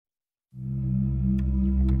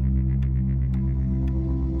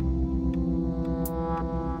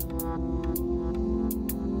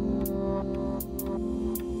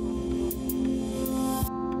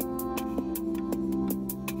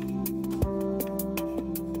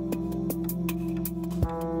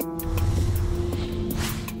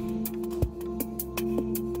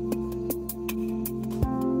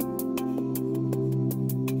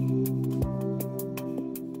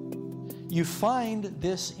you find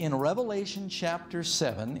this in Revelation chapter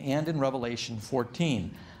 7 and in Revelation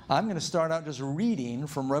 14. I'm going to start out just reading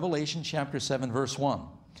from Revelation chapter 7, verse 1.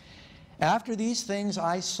 After these things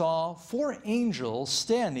I saw 4 angels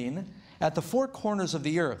standing at the 4 corners of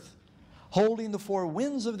the earth, holding the 4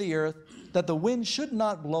 winds of the earth, that the wind should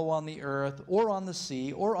not blow on the earth, or on the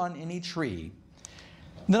sea, or on any tree.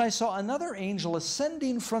 Then I saw another angel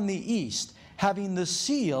ascending from the east, having the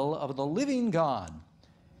seal of the living God.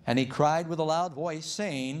 And he cried with a loud voice,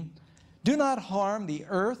 saying, Do not harm the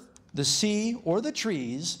earth, the sea, or the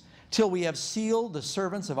trees, till we have sealed the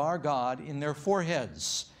servants of our God in their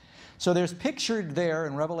foreheads. So there's pictured there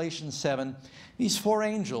in Revelation 7, these 4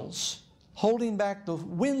 angels holding back the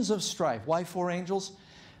winds of strife. Why 4 angels?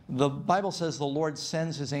 The Bible says the Lord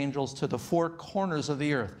sends his angels to the 4 corners of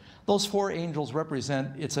the earth. Those 4 angels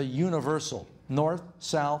represent, it's a universal, north,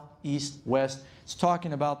 south, east, west. It's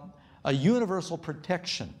talking about a universal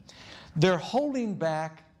protection. They're holding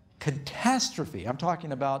back catastrophe. I'm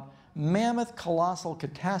talking about mammoth, colossal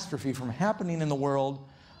catastrophe from happening in the world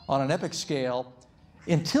on an epic scale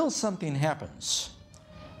until something happens.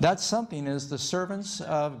 That something is the servants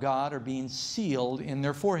of God are being sealed in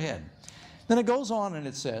their forehead. Then it goes on and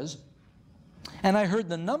it says, And I heard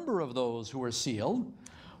the number of those who were sealed,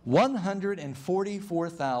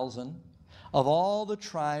 144,000 of all the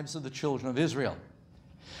tribes of the children of Israel.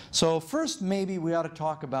 So first maybe we ought to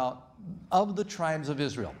talk about of the tribes of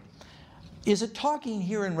Israel. Is it talking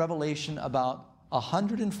here in Revelation about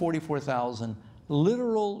 144,000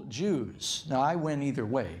 literal Jews? Now I win either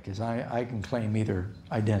way because I can claim either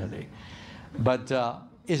identity. But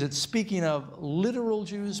is it speaking of literal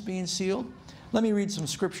Jews being sealed? Let me read some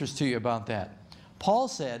scriptures to you about that. Paul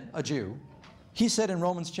said, a Jew, he said in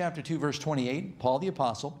Romans chapter 2 verse 28, Paul the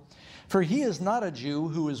apostle, For he is not a Jew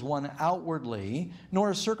who is one outwardly,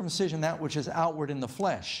 nor is circumcision that which is outward in the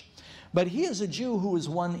flesh. But he is a Jew who is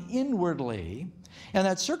one inwardly, and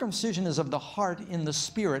that circumcision is of the heart in the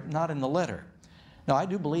spirit, not in the letter. Now I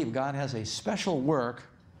do believe God has a special work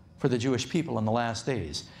for the Jewish people in the last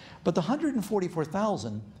days. But the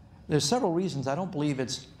 144,000, there's several reasons I don't believe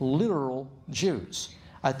it's literal Jews.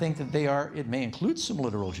 I think that they are, it may include some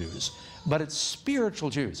literal Jews, but it's spiritual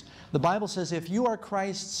Jews. The Bible says if you are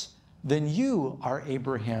Christ's, then you are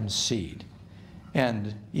Abraham's seed.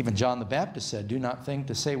 And even John the Baptist said, Do not think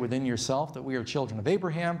to say within yourself that we are children of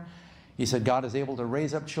Abraham. He said God is able to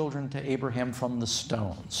raise up children to Abraham from the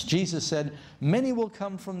stones. Jesus said, Many will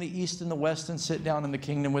come from the east and the west and sit down in the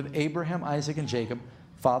kingdom with Abraham, Isaac, and Jacob,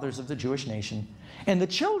 fathers of the Jewish nation. And the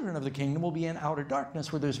children of the kingdom will be in outer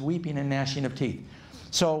darkness where there's weeping and gnashing of teeth.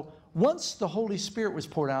 So once the Holy Spirit was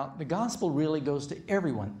poured out, the gospel really goes to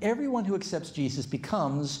everyone. Everyone who accepts Jesus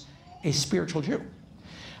becomes a spiritual Jew.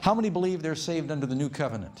 How many believe they're saved under the new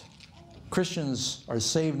covenant? Christians are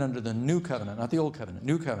saved under the new covenant, not the old covenant,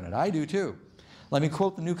 new covenant. I do too. Let me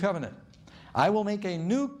quote the new covenant. I will make a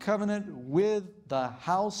new covenant with the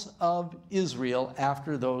house of Israel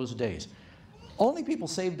after those days. Only people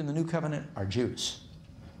saved in the new covenant are Jews.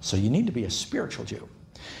 So you need to be a spiritual Jew.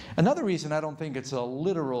 Another reason I don't think it's a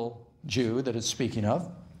literal Jew that it's speaking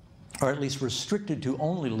of, or at least restricted to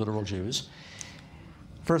only literal Jews.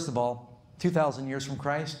 First of all, 2,000 years from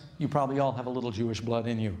Christ, you probably all have a little Jewish blood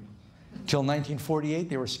in you. Till 1948,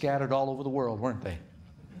 they were scattered all over the world, weren't they?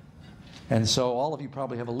 And so all of you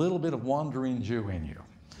probably have a little bit of wandering Jew in you.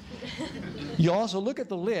 You also look at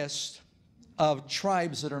the list of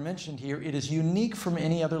tribes that are mentioned here. It is unique from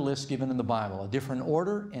any other list given in the Bible. A different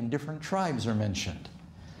order and different tribes are mentioned.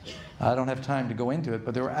 I don't have time to go into it,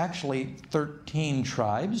 but there were actually 13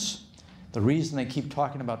 tribes. The reason they keep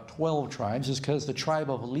talking about 12 tribes is because the tribe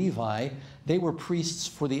of Levi, they were priests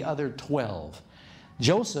for the other 12.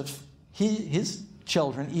 Joseph, his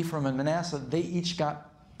children, Ephraim and Manasseh, they each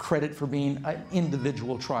got credit for being an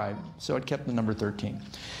individual tribe, so it kept the number 13.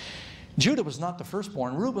 Judah was not the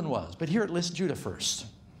firstborn, Reuben was, but here it lists Judah first.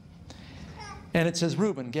 And it says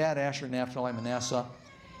Reuben, Gad, Asher, Naphtali, Manasseh.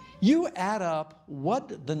 You add up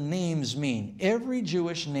what the names mean. Every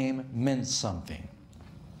Jewish name meant something.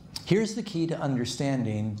 Here's the key to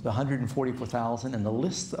understanding the 144,000 and the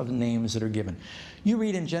list of names that are given. You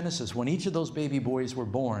read in Genesis, when each of those baby boys were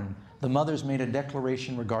born, the mothers made a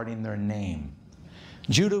declaration regarding their name.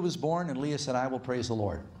 Judah was born, and Leah said, I will praise the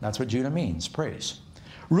Lord. That's what Judah means, praise.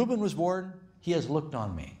 Reuben was born, he has looked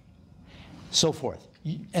on me. So forth.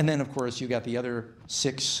 And then, of course, you got the other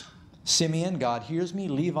 6. Simeon, God hears me.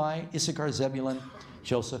 Levi, Issachar, Zebulun,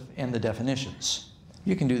 Joseph, and the definitions.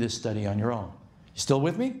 You can do this study on your own. You still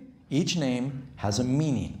with me? Each name has a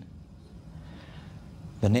meaning.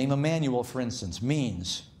 The name Emmanuel, for instance,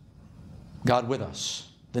 means God with us.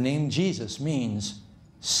 The name Jesus means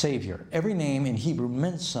Savior. Every name in Hebrew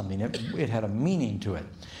meant something. It had a meaning to it.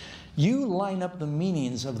 You line up the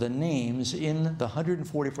meanings of the names in the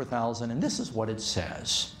 144,000, and this is what it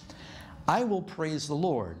says. I will praise the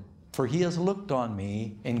Lord, for he has looked on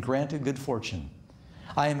me and granted good fortune.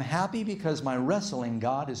 I am happy because my wrestling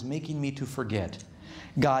God is making me to forget.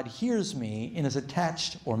 God hears me and is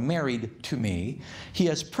attached or married to me. He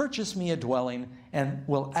has purchased me a dwelling and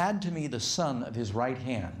will add to me the son of his right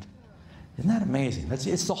hand. Isn't that amazing?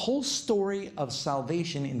 It's the whole story of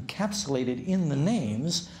salvation encapsulated in the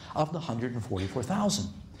names of the 144,000.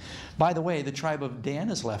 By the way, the tribe of Dan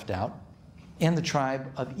is left out, and the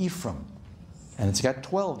tribe of Ephraim. And it's got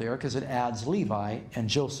 12 there because it adds Levi and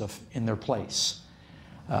Joseph in their place.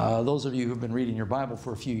 Those of you who've been reading your Bible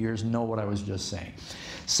for a few years know what I was just saying.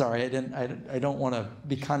 Sorry, I don't want to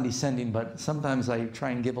be condescending, but sometimes I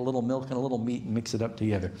try and give a little milk and a little meat and mix it up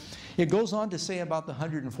together. It goes on to say about the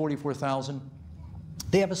 144,000,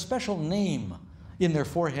 they have a special name in their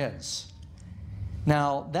foreheads.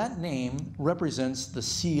 Now, that name represents the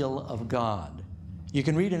seal of God. You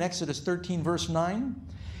can read in Exodus 13, verse 9.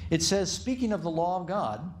 It says, speaking of the law of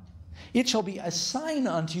God, it shall be a sign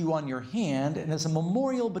unto you on your hand and as a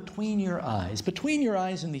memorial between your eyes. Between your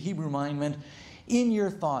eyes in the Hebrew mind meant in your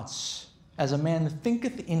thoughts, as a man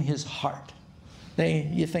thinketh in his heart.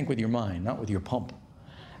 You think with your mind, not with your pump.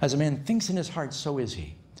 As a man thinks in his heart, so is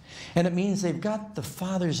he. And it means they've got the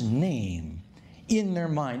Father's name in their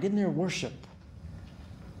mind, in their worship.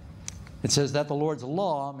 It says that the Lord's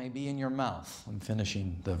law may be in your mouth. I'm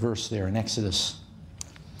finishing the verse there in Exodus.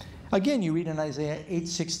 Again, you read in Isaiah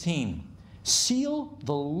 8:16, seal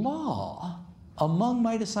the law among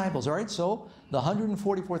my disciples. All right, so the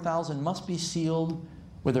 144,000 must be sealed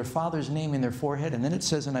with their Father's name in their forehead. And then it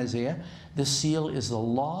says in Isaiah, this seal is the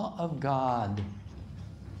law of God.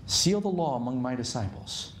 Seal the law among my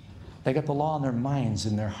disciples. They got the law in their minds,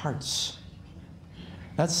 in their hearts.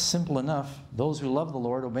 That's simple enough. Those who love the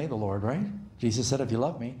Lord obey the Lord, right? Jesus said, if you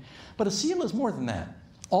love me. But a seal is more than that.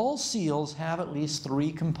 All seals have at least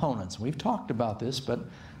 3 components. We've talked about this, but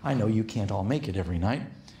I know you can't all make it every night.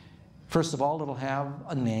 First of all, it'll have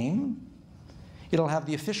a name. It'll have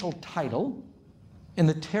the official title and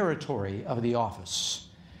the territory of the office.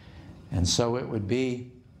 And so it would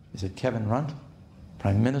be, is it Kevin Rudd,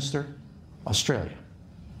 Prime Minister, Australia?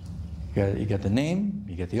 You get the name,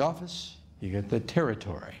 you get the office, you get the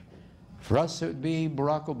territory. For us, it would be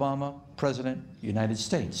Barack Obama, President, United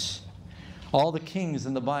States. All the kings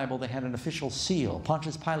in the Bible, they had an official seal.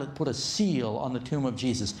 Pontius Pilate put a seal on the tomb of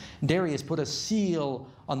Jesus. Darius put a seal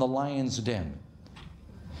on the lion's den.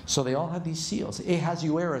 So they all had these seals.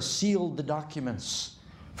 Ahasuerus sealed the documents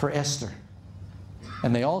for Esther.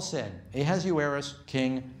 And they all said, Ahasuerus,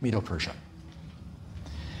 King, Medo-Persia.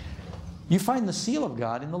 You find the seal of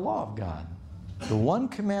God in the law of God. The one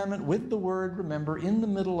commandment with the word, remember, in the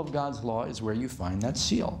middle of God's law is where you find that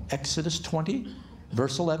seal. Exodus 20.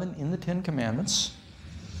 Verse 11 in the 10 Commandments.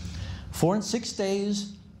 4 and 6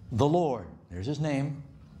 days, the Lord, there's his name,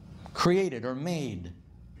 created or made.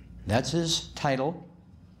 That's his title.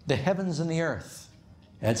 The heavens and the earth.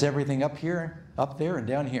 That's everything up here, up there, and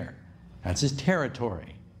down here. That's his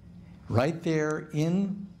territory. Right there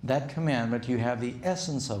in that commandment, you have the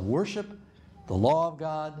essence of worship, the law of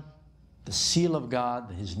God, the seal of God,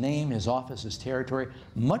 his name, his office, his territory.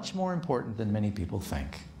 Much more important than many people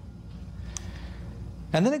think.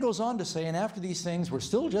 And then it goes on to say, and after these things, we're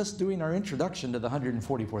still just doing our introduction to the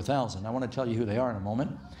 144,000. I want to tell you who they are in a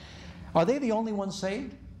moment. Are they the only ones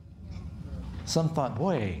saved? Some thought,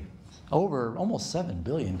 boy, over almost 7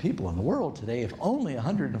 billion people in the world today, if only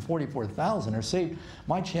 144,000 are saved,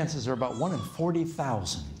 my chances are about 1 in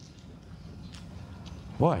 40,000.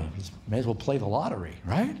 Boy, you may as well play the lottery,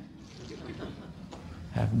 right?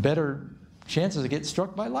 Have better chances of getting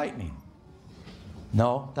struck by lightning.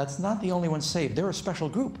 No, that's not the only one saved. They're a special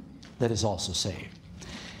group that is also saved.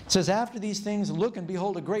 It says, after these things, look and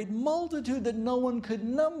behold a great multitude that no one could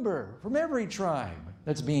number from every tribe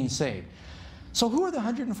that's being saved. So who are the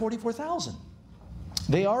 144,000?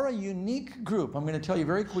 They are a unique group. I'm going to tell you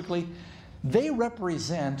very quickly. They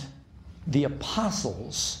represent the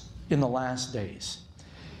apostles in the last days.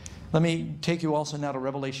 Let me take you also now to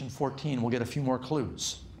Revelation 14. We'll get a few more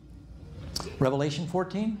clues. Revelation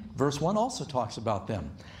 14, verse 1 also talks about them.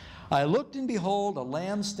 I looked and behold a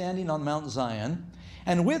lamb standing on Mount Zion,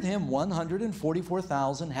 and with him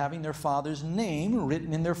 144,000 having their Father's name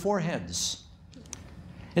written in their foreheads.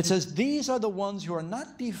 It says, these are the ones who are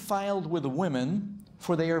not defiled with women,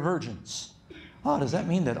 for they are virgins. Oh, does that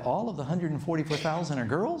mean that all of the 144,000 are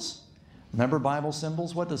girls? Remember Bible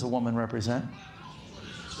symbols? What does a woman represent?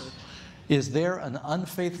 Is there an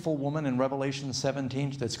unfaithful woman in Revelation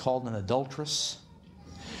 17 that's called an adulteress?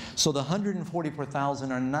 So the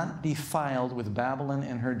 144,000 are not defiled with Babylon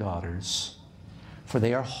and her daughters, for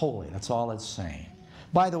they are holy. That's all it's saying.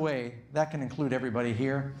 By the way, that can include everybody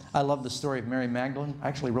here. I love the story of Mary Magdalene. I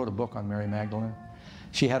actually wrote a book on Mary Magdalene.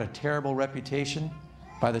 She had a terrible reputation.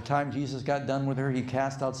 By the time Jesus got done with her, he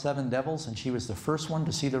cast out 7 devils, and she was the first one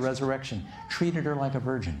to see the resurrection. Treated her like a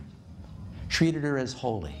virgin. Treated her as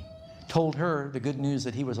holy. Told her the good news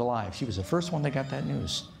that he was alive. She was the first one that got that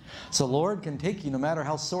news. So the Lord can take you, no matter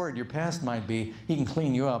how sordid your past might be, he can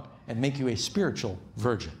clean you up and make you a spiritual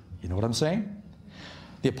virgin. You know what I'm saying?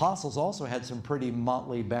 The apostles also had some pretty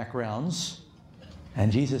motley backgrounds.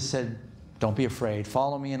 And Jesus said, don't be afraid.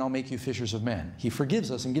 Follow me and I'll make you fishers of men. He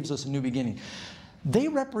forgives us and gives us a new beginning. They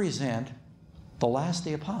represent the last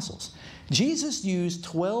day apostles. Jesus used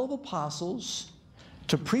 12 apostles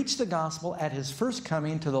to preach the gospel at his first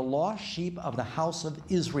coming to the lost sheep of the house of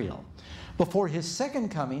Israel. Before his second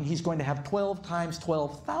coming, he's going to have 12 times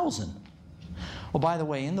 12,000. Well, by the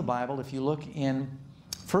way, in the Bible, if you look in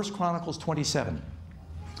 1 Chronicles 27,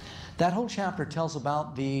 that whole chapter tells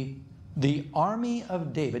about the army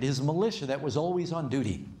of David, his militia that was always on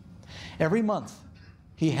duty. Every month,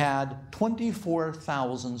 he had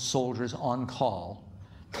 24,000 soldiers on call,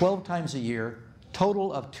 12 times a year,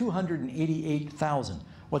 total of 288,000.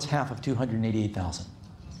 What's half of 288,000?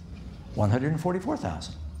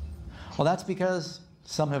 144,000. Well, that's because,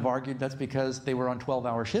 some have argued that's because they were on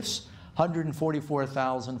 12-hour shifts.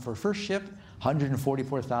 144,000 for first shift,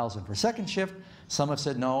 144,000 for second shift. Some have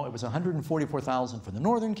said no, it was 144,000 for the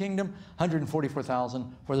northern kingdom,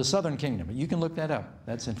 144,000 for the southern kingdom. You can look that up.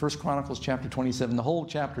 That's in 1 Chronicles chapter 27. The whole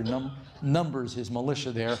chapter numbers his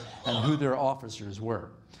militia there and who their officers were.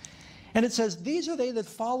 And it says, these are they that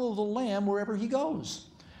follow the Lamb wherever he goes.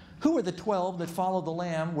 Who are the 12 that followed the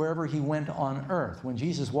Lamb wherever he went on earth? When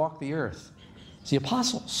Jesus walked the earth, it's the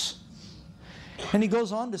apostles. And he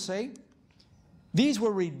goes on to say, these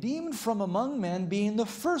were redeemed from among men, being the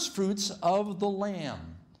firstfruits of the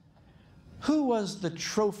Lamb. Who was the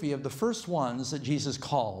trophy of the first ones that Jesus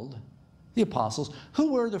called? The apostles.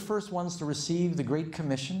 Who were the first ones to receive the Great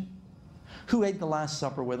Commission? Who ate the Last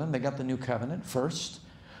Supper with him? They got the new covenant first.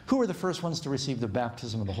 Who were the first ones to receive the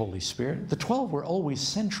baptism of the Holy Spirit? The 12 were always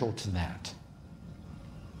central to that.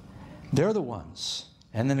 They're the ones.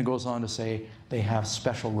 And then it goes on to say they have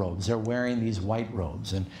special robes. They're wearing these white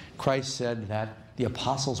robes. And Christ said that the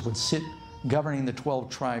apostles would sit governing the 12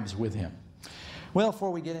 tribes with him. Well,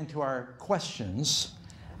 before we get into our questions,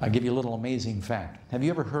 I'll give you a little amazing fact. Have you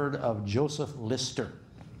ever heard of Joseph Lister?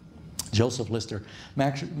 Joseph Lister.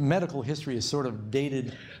 Medical history is sort of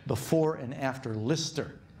dated before and after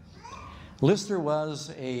Lister. Lister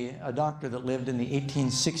was a doctor that lived in the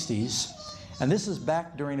 1860s. And this is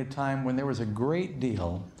back during a time when there was a great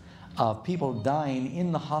deal of people dying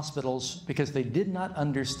in the hospitals because they did not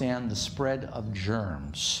understand the spread of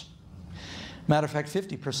germs. Matter of fact,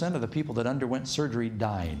 50% of the people that underwent surgery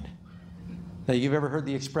died. Now, you've ever heard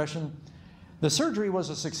the expression, the surgery was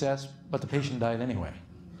a success, but the patient died anyway.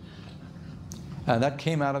 That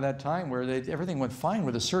came out of that time where everything went fine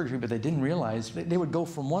with the surgery, but they didn't realize they would go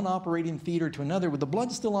from one operating theater to another with the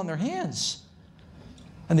blood still on their hands.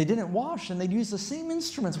 And they didn't wash, and they'd use the same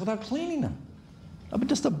instruments without cleaning them. But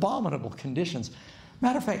just abominable conditions.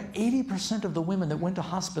 Matter of fact, 80% of the women that went to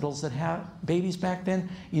hospitals that had babies back then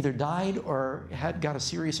either died or got a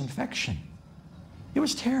serious infection. It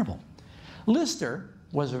was terrible. Lister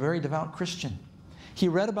was a very devout Christian. He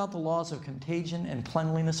read about the laws of contagion and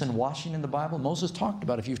cleanliness and washing in the Bible. Moses talked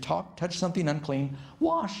about if you've touched something unclean,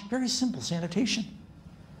 wash. Very simple sanitation.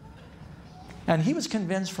 And he was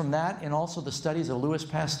convinced from that and also the studies of Louis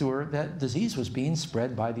Pasteur that disease was being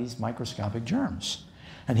spread by these microscopic germs.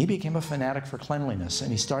 And he became a fanatic for cleanliness,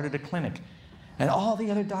 and he started a clinic. And all the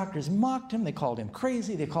other doctors mocked him. They called him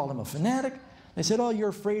crazy. They called him a fanatic. They said, oh, you're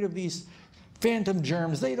afraid of these phantom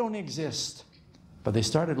germs. They don't exist. But they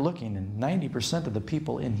started looking, and 90% of the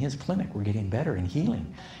people in his clinic were getting better and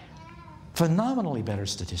healing. Phenomenally better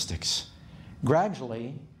statistics.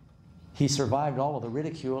 Gradually, he survived all of the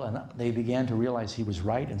ridicule, and they began to realize he was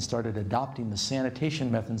right and started adopting the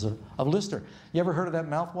sanitation methods of Lister. You ever heard of that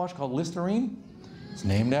mouthwash called Listerine? It's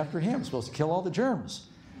named after him. It's supposed to kill all the germs.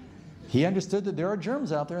 He understood that there are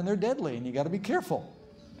germs out there and they're deadly, and you got to be careful.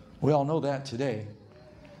 We all know that today.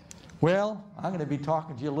 Well, I'm going to be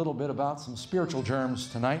talking to you a little bit about some spiritual germs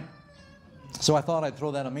tonight. So I thought I'd throw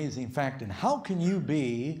that amazing fact in. How can you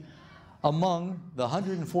be among the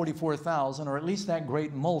 144,000, or at least that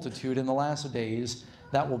great multitude in the last days,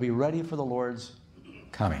 that will be ready for the Lord's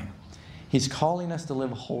coming? He's calling us to live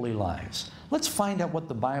holy lives. Let's find out what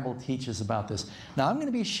the Bible teaches about this. Now, I'm going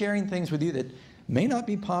to be sharing things with you that may not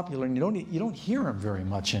be popular, and you don't hear them very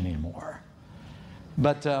much anymore.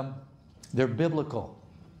 But they're biblical.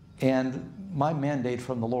 And my mandate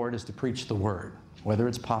from the Lord is to preach the Word, whether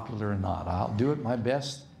it's popular or not. I'll do it my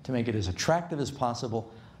best to make it as attractive as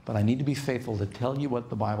possible, but I need to be faithful to tell you what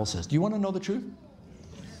the Bible says. Do you want to know the truth?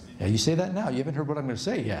 Yeah, you say that now. You haven't heard what I'm going to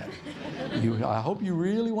say yet. I hope you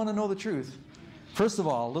really want to know the truth. First of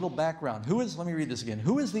all, a little background. Let me read this again.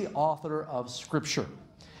 Who is the author of Scripture?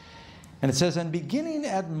 And it says, and beginning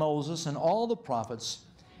at Moses and all the prophets,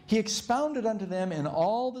 he expounded unto them in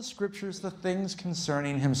all the Scriptures the things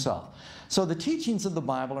concerning himself. So the teachings of the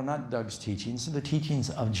Bible are not Doug's teachings, they're the teachings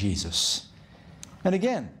of Jesus. And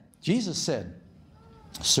again, Jesus said,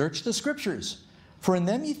 search the Scriptures, for in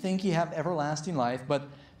them ye think ye have everlasting life, but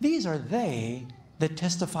these are they that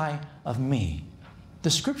testify of me. The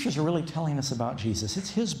Scriptures are really telling us about Jesus. It's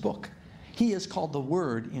his book. He is called the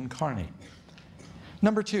Word incarnate.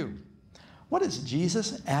 Number two, what is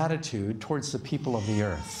Jesus' attitude towards the people of the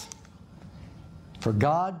earth? For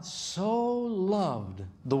God so loved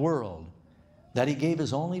the world that he gave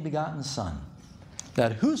his only begotten Son,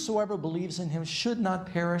 that whosoever believes in him should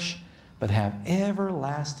not perish, but have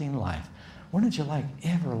everlasting life. Wouldn't you like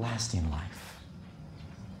everlasting life?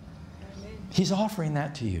 Amen. He's offering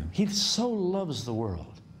that to you. He so loves the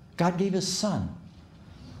world. God gave his Son.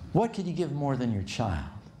 What could you give more than your child?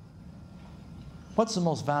 What's the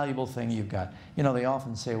most valuable thing you've got? You know, they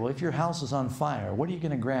often say, well, if your house is on fire, what are you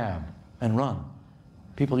going to grab and run?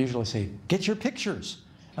 People usually say, get your pictures.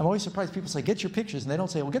 I'm always surprised people say, get your pictures, and they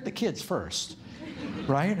don't say, well, get the kids first,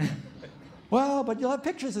 right? Well, but you'll have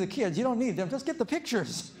pictures of the kids. You don't need them. Just get the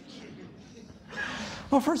pictures.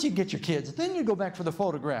 Well, first you get your kids. Then you go back for the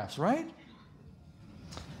photographs, right?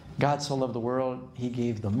 God so loved the world, he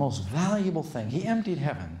gave the most valuable thing. He emptied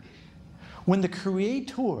heaven. When the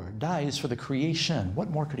Creator dies for the creation, what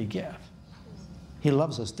more could he give? He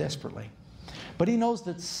loves us desperately. But he knows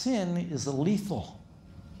that sin is lethal.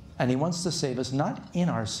 And he wants to save us not in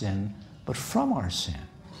our sin, but from our sin.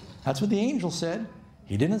 That's what the angel said.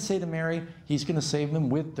 He didn't say to Mary, he's going to save them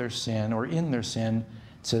with their sin or in their sin.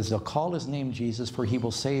 It says they'll call his name Jesus, for he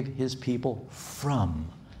will save his people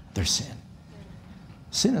from their sin.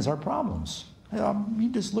 Sin is our problems. You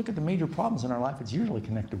just look at the major problems in our life, it's usually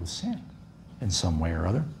connected with sin in some way or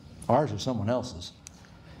other. Ours or someone else's.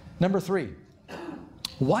 Number three,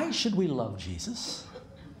 why should we love Jesus?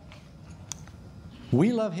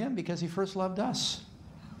 We love him because he first loved us.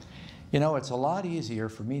 You know, it's a lot easier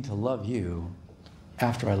for me to love you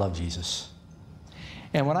after I love Jesus.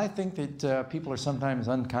 And when I think that people are sometimes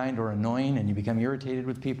unkind or annoying and you become irritated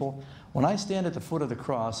with people, when I stand at the foot of the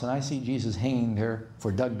cross and I see Jesus hanging there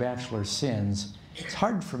for Doug Batchelor's sins, it's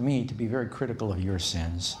hard for me to be very critical of your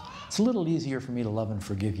sins. It's a little easier for me to love and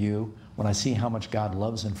forgive you when I see how much God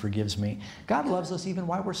loves and forgives me. God loves us even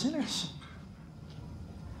while we're sinners.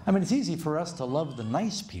 I mean, it's easy for us to love the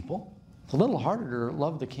nice people. It's a little harder to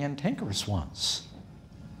love the cantankerous ones.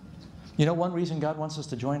 You know one reason God wants us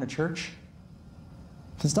to join a church?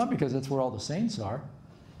 It's not because that's where all the saints are.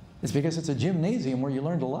 It's because it's a gymnasium where you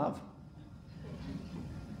learn to love.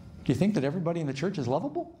 Do you think that everybody in the church is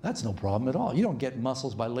lovable? That's no problem at all. You don't get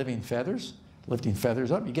muscles by lifting feathers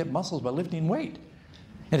up. You get muscles by lifting weight.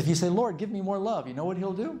 And if you say, Lord, give me more love, you know what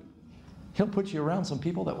he'll do? He'll put you around some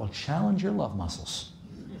people that will challenge your love muscles.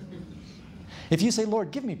 If you say,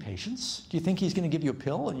 Lord, give me patience, do you think he's going to give you a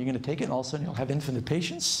pill and you're going to take it and all of a sudden you'll have infinite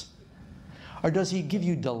patience? Or does he give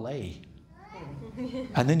you delay?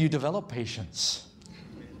 And then you develop patience.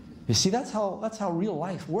 You see, that's how real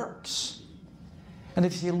life works. And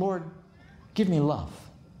if you say, Lord, give me love,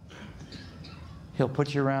 he'll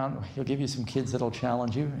put you around, he'll give you some kids that'll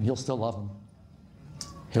challenge you, and you'll still love them.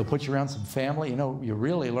 He'll put you around some family. You know, you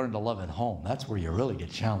really learn to love at home. That's where you really get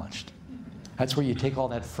challenged. That's where you take all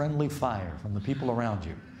that friendly fire from the people around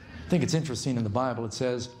you. I think it's interesting in the Bible, it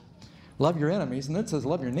says, love your enemies, and then it says,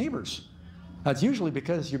 love your neighbors. That's usually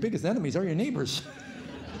because your biggest enemies are your neighbors.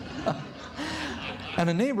 And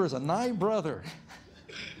a neighbor is a nigh brother.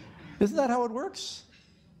 Isn't that how it works?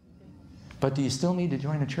 But do you still need to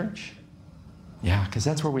join a church? Yeah, because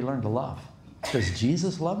that's where we learn to love. Does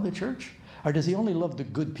Jesus love the church? Or does he only love the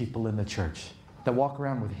good people in the church that walk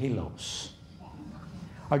around with halos?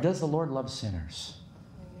 Or does the Lord love sinners?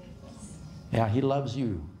 Yeah, he loves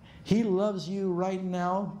you. He loves you right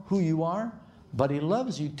now, who you are, but he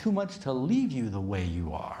loves you too much to leave you the way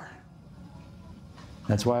you are.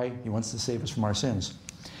 That's why he wants to save us from our sins.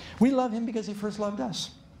 We love him because he first loved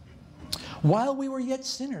us. While we were yet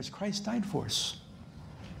sinners, Christ died for us.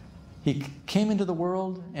 He came into the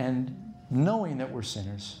world and knowing that we're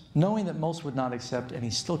sinners, knowing that most would not accept, and he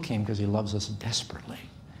still came because he loves us desperately.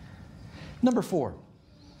 Number 4,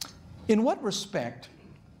 in what respect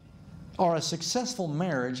are a successful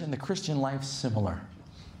marriage and the Christian life similar?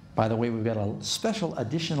 By the way, we've got a special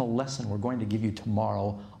additional lesson we're going to give you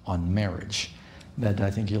tomorrow on marriage that I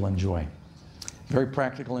think you'll enjoy. Very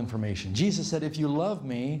practical information. Jesus said, if you love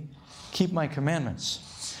me, keep my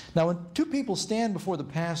commandments. Now, when two people stand before the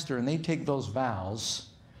pastor and they take those vows,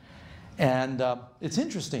 and it's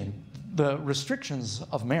interesting, the restrictions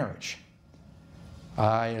of marriage.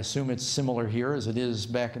 I assume it's similar here as it is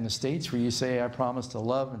back in the States, where you say, I promise to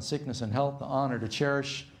love in sickness and health, to honor, to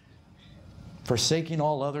cherish, forsaking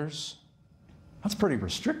all others. That's pretty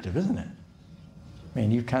restrictive, isn't it? I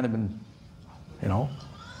mean, you've kind of been, you know,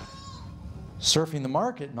 surfing the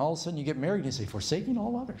market, and all of a sudden you get married and you say, forsaking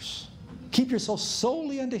all others. Keep yourself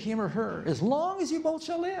solely unto him or her, as long as you both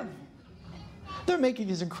shall live. They're making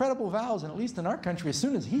these incredible vows, and at least in our country, as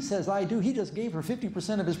soon as he says, I do, he just gave her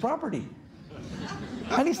 50% of his property.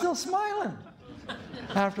 And he's still smiling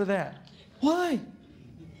after that. Why?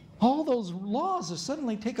 All those laws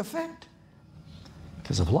suddenly take effect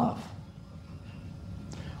because of love.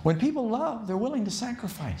 When people love, they're willing to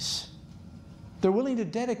sacrifice. They're willing to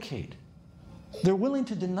dedicate. They're willing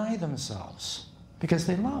to deny themselves because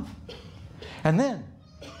they love. And then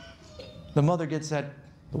the mother gets that,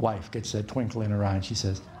 the wife gets that twinkle in her eye and she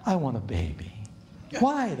says, I want a baby.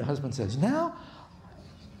 Why? The husband says, now,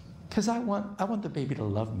 because I want the baby to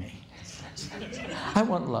love me. I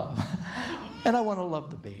want love. And I want to love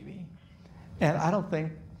the baby. And I don't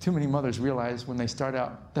think too many mothers realize when they start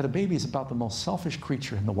out that a baby is about the most selfish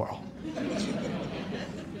creature in the world.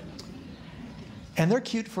 And they're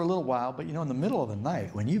cute for a little while, but you know, in the middle of the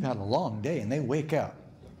night, when you've had a long day and they wake up,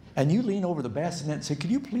 and you lean over the bassinet and say,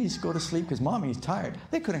 could you please go to sleep because mommy's tired?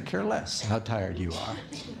 They couldn't care less how tired you are.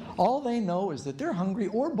 All they know is that they're hungry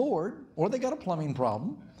or bored, or they got a plumbing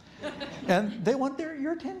problem, and they want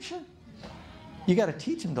your attention. You got to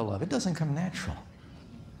teach them to love. It doesn't come natural.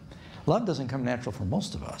 Love doesn't come natural for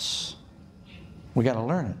most of us. We got to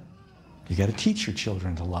learn it. You got to teach your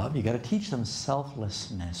children to love. You got to teach them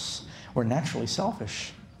selflessness. We're naturally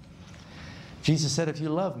selfish. Jesus said, if you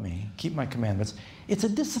love me, keep my commandments. It's a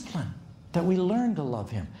discipline that we learn to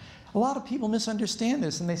love him. A lot of people misunderstand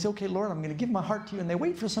this and they say, okay, Lord, I'm going to give my heart to you. And they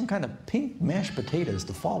wait for some kind of pink mashed potatoes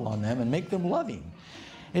to fall on them and make them loving.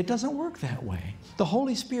 It doesn't work that way. The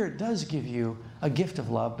Holy Spirit does give you a gift of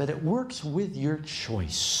love, but it works with your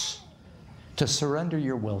choice to surrender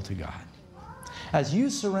your will to God. As you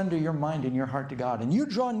surrender your mind and your heart to God and you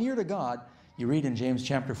draw near to God, you read in James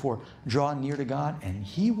chapter 4, draw near to God and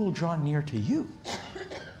he will draw near to you.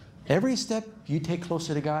 Every step you take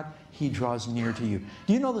closer to God, he draws near to you.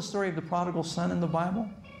 Do you know the story of the prodigal son in the Bible?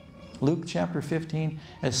 Luke chapter 15,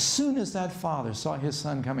 as soon as that father saw his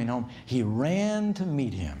son coming home, he ran to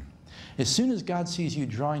meet him. As soon as God sees you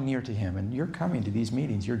drawing near to him, and you're coming to these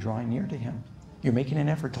meetings, you're drawing near to him. You're making an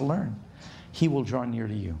effort to learn. He will draw near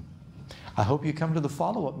to you. I hope you come to the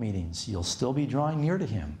follow-up meetings. You'll still be drawing near to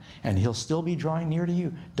him, and he'll still be drawing near to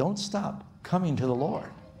you. Don't stop coming to the Lord.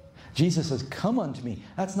 Jesus says, come unto me.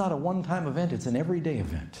 That's not a one-time event. It's an everyday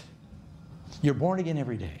event. You're born again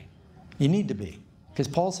every day. You need to be. Because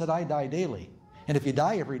Paul said, I die daily. And if you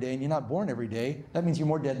die every day and you're not born every day, that means you're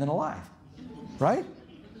more dead than alive. Right?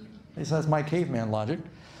 He says, that's my caveman logic.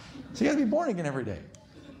 So you got to be born again every day.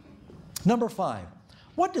 Number 5.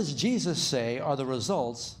 What does Jesus say are the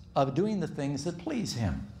results of doing the things that please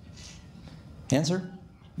him? Answer,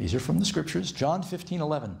 these are from the scriptures. John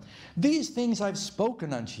 15:11. These things I've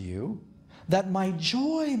spoken unto you, that my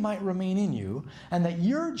joy might remain in you, and that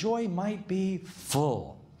your joy might be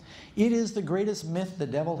full. It is the greatest myth the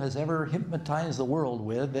devil has ever hypnotized the world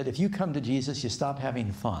with, that if you come to Jesus, you stop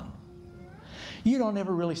having fun. You don't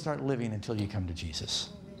ever really start living until you come to Jesus.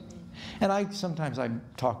 And sometimes I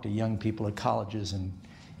talk to young people at colleges and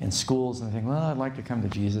in schools and I think, well, I'd like to come to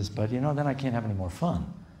Jesus, but you know, then I can't have any more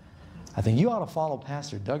fun. I think you ought to follow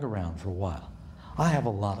Pastor Doug around for a while. I have a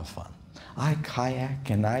lot of fun. I kayak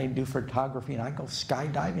and I do photography and I go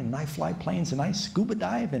skydiving and I fly planes and I scuba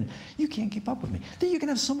dive and you can't keep up with me. Then you can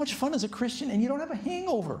have so much fun as a Christian and you don't have a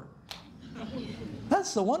hangover.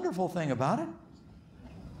 That's the wonderful thing about it.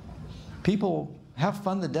 People have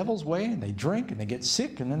fun the devil's way and they drink and they get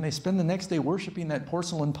sick and then they spend the next day worshiping that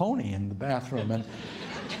porcelain pony in the bathroom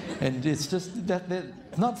and it's just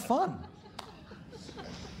it's not fun.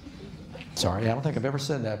 Sorry, I don't think I've ever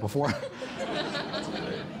said that before.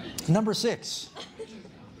 Number 6.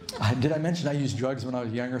 Did I mention I used drugs when I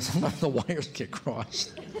was younger? Sometimes the wires get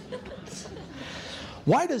crossed.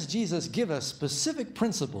 Why does Jesus give us specific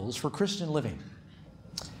principles for Christian living?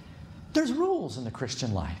 There's rules in the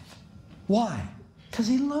Christian life. Why? Because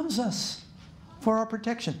He loves us for our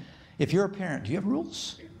protection. If you're a parent, do you have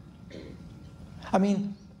rules? I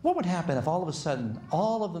mean, what would happen if all of a sudden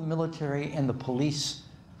all of the military and the police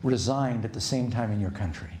resigned at the same time in your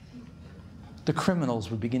country? The criminals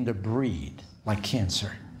would begin to breed like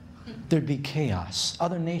cancer. There'd be chaos.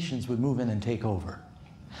 Other nations would move in and take over.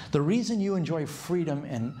 The reason you enjoy freedom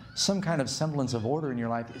and some kind of semblance of order in your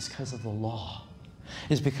life is because of the law.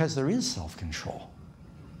 Is because there is self-control.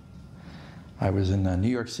 I was in New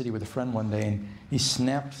York City with a friend one day, and he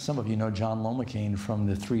snapped, some of you know John Lomacane from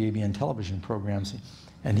the 3ABN television programs,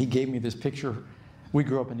 and he gave me this picture. We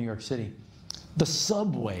grew up in New York City. The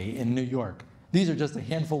subway in New York. These are just a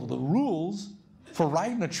handful of the rules for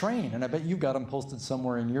riding a train, and I bet you've got them posted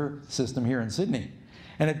somewhere in your system here in Sydney.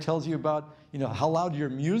 And it tells you about, you know, how loud your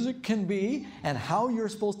music can be and how you're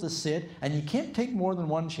supposed to sit, and you can't take more than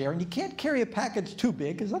one chair, and you can't carry a package too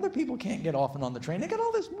big because other people can't get off and on the train. They got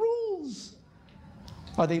all these rules.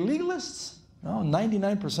 Are they legalists? No,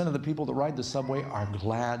 99% of the people that ride the subway are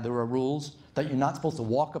glad there are rules, that you're not supposed to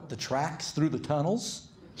walk up the tracks through the tunnels.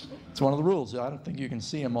 It's one of the rules. I don't think you can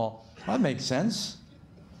see them all. That makes sense.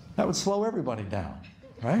 That would slow everybody down,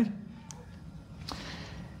 right?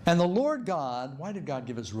 And the Lord God, why did God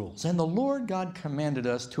give us rules? And the Lord God commanded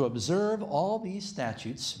us to observe all these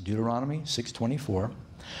statutes, Deuteronomy 6:24,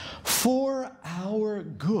 for our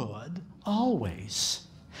good always,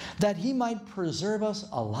 that He might preserve us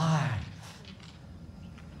alive.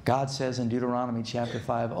 God says in Deuteronomy chapter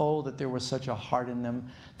 5, oh, that there was such a heart in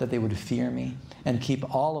them that they would fear me and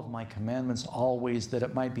keep all of my commandments always, that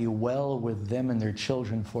it might be well with them and their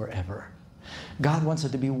children forever. God wants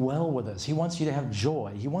it to be well with us. He wants you to have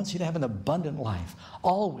joy. He wants you to have an abundant life,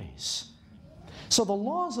 always. So the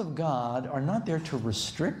laws of God are not there to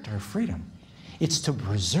restrict our freedom. It's to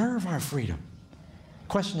preserve our freedom.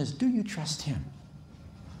 Question is, do you trust Him?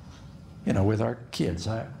 You know, with our kids,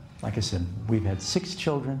 like I said, we've had 6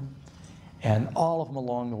 children, and all of them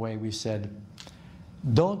along the way we said,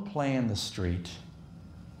 don't play in the street.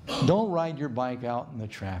 Don't ride your bike out in the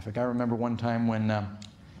traffic. I remember one time when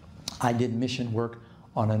I did mission work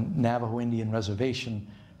on a Navajo Indian reservation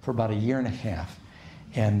for about 1.5 years.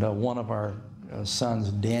 And one of our sons,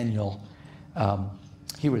 Daniel,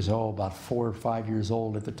 he was about 4 or 5 years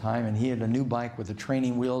old at the time, and he had a new bike with the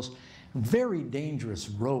training wheels. Very dangerous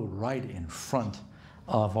road right in front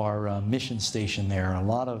of our mission station there. A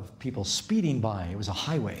lot of people speeding by. It was a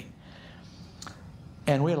highway.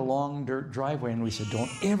 And we had a long dirt driveway, and we said, don't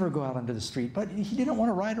ever go out onto the street. But he didn't want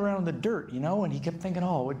to ride around in the dirt, you know, and he kept thinking,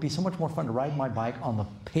 oh, it would be so much more fun to ride my bike on the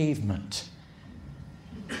pavement.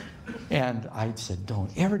 And I said,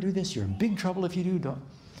 don't ever do this. You're in big trouble if you do. Don't.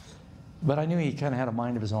 But I knew he kind of had a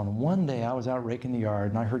mind of his own. One day I was out raking the yard,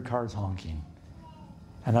 and I heard cars honking.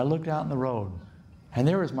 And I looked out in the road, and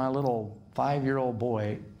there was my little 5-year-old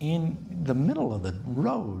boy in the middle of the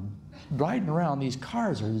road, riding around. These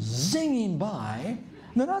cars are zinging by.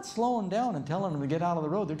 They're not slowing down and telling them to get out of the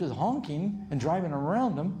road. They're just honking and driving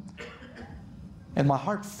around them. And my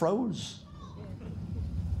heart froze.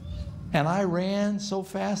 And I ran so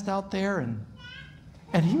fast out there,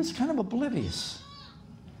 and he was kind of oblivious.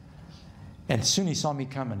 And soon he saw me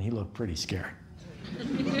coming. He looked pretty scared.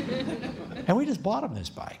 And we just bought him this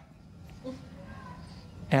bike.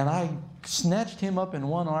 And I snatched him up in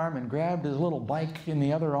one arm and grabbed his little bike in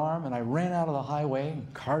the other arm, and I ran out of the highway.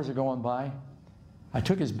 Cars are going by. I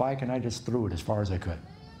took his bike and I just threw it as far as I could.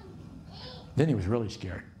 Then he was really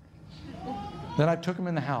scared. Then I took him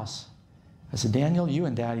in the house. I said, Daniel, you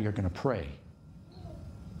and Daddy are going to pray.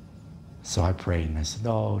 So I prayed, and I said,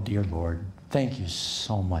 oh, dear Lord, thank you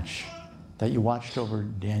so much that you watched over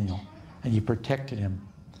Daniel and you protected him,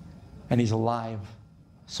 and he's alive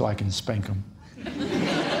so I can spank him.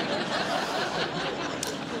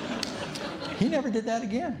 He never did that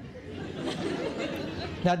again.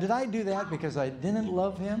 Now, did I do that because I didn't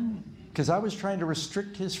love him? Because I was trying to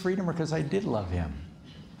restrict his freedom, or because I did love him?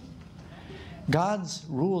 God's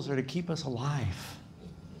rules are to keep us alive,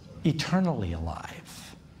 eternally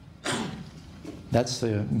alive. That's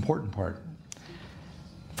the important part.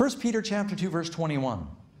 1 Peter chapter 2, verse 21.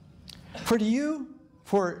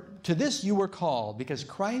 For to this you were called, because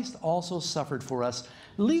Christ also suffered for us,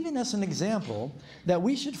 leaving us an example that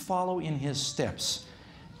we should follow in His steps.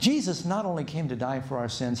 Jesus not only came to die for our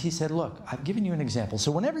sins, He said, look, I've given you an example.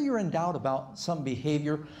 So whenever you're in doubt about some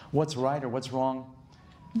behavior, what's right or what's wrong,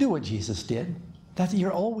 do what Jesus did.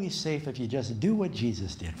 You're always safe if you just do what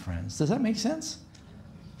Jesus did, friends. Does that make sense?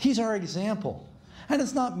 He's our example. And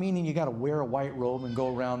it's not meaning you got to wear a white robe and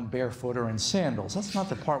go around barefoot or in sandals. That's not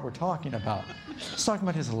the part we're talking about. It's talking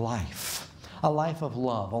about His life. a life of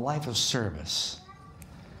love, a life of service.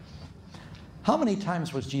 How many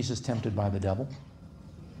times was Jesus tempted by the devil?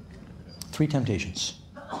 3 temptations.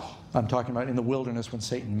 I'm talking about in the wilderness when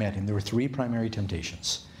Satan met him. There were 3 primary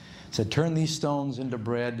temptations. He said, turn these stones into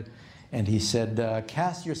bread. And he said,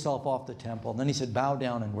 cast yourself off the temple. And then he said, bow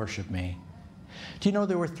down and worship me. Do you know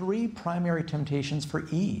there were 3 primary temptations for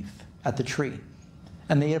Eve at the tree?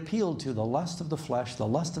 And they appealed to the lust of the flesh, the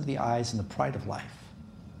lust of the eyes, and the pride of life.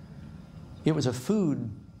 It was a food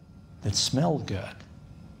that smelled good,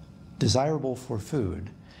 desirable for food.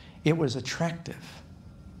 It was attractive.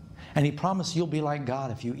 And he promised you'll be like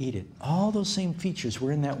God if you eat it. All those same features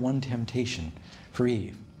were in that one temptation for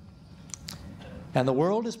Eve. And the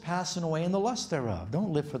world is passing away and the lust thereof.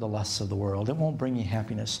 Don't live for the lusts of the world. It won't bring you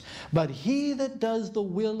happiness. But he that does the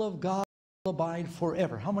will of God will abide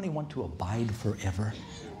forever. How many want to abide forever?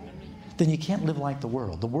 Then you can't live like the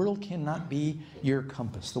world. The world cannot be your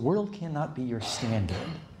compass. The world cannot be your standard.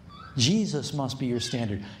 Jesus must be your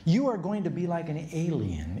standard. You are going to be like an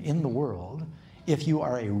alien in the world if you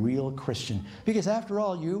are a real Christian. Because after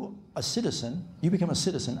all, you become a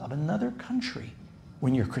citizen of another country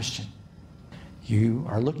when you're a Christian. You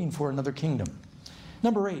are looking for another kingdom.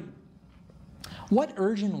 Number 8, what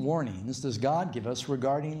urgent warnings does God give us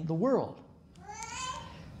regarding the world?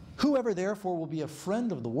 Whoever therefore will be a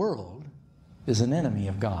friend of the world is an enemy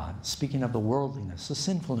of God. Speaking of the worldliness, the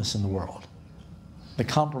sinfulness in the world, the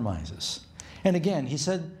compromises. And again, he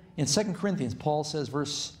said in 2 Corinthians, Paul says,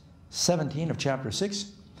 verse 17 of chapter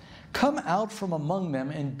 6, come out from among them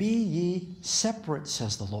and be ye separate,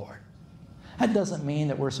 says the Lord. That doesn't mean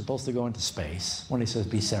that we're supposed to go into space when he says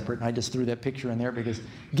be separate. And I just threw that picture in there because it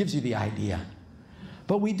gives you the idea.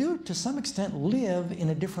 But we do, to some extent, live in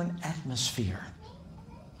a different atmosphere.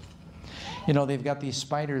 You know, they've got these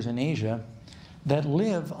spiders in Asia that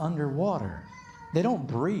live underwater. They don't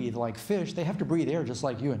breathe like fish. They have to breathe air just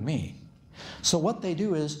like you and me. So what they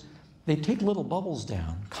do is they take little bubbles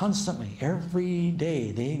down constantly. Every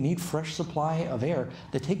day they need fresh supply of air.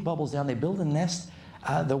 They take bubbles down. They build a nest.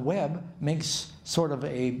 The web makes sort of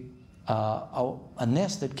a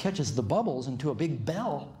nest that catches the bubbles into a big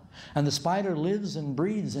bell. And the spider lives and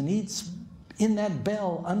breathes and eats in that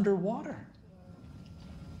bell underwater.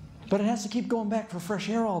 But it has to keep going back for fresh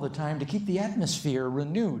air all the time to keep the atmosphere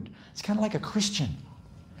renewed. It's kind of like a Christian.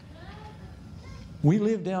 We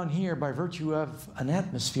live down here by virtue of an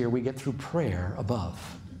atmosphere we get through prayer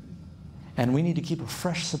above. And we need to keep a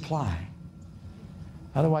fresh supply.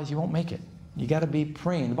 Otherwise, you won't make it. You got to be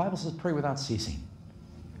praying. The Bible says pray without ceasing.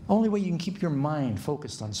 Only way you can keep your mind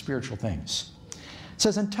focused on spiritual things. It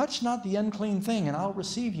says, and touch not the unclean thing, and I'll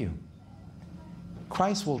receive you.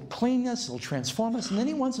 Christ will clean us, he'll transform us, and then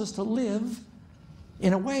he wants us to live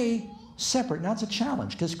in a way separate. Now it's a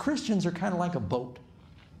challenge, because Christians are kind of like a boat.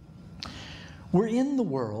 We're in the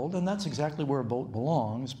world, and that's exactly where a boat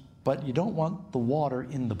belongs, but you don't want the water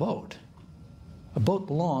in the boat. A boat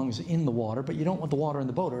belongs in the water, but you don't want the water in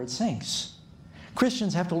the boat or it sinks.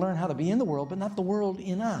 Christians have to learn how to be in the world, but not the world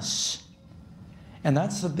in us. And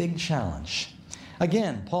that's the big challenge.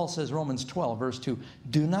 Again, Paul says, Romans 12, verse 2,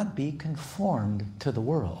 do not be conformed to the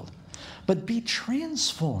world, but be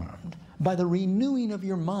transformed by the renewing of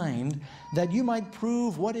your mind, that you might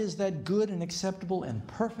prove what is that good and acceptable and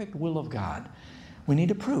perfect will of God. We need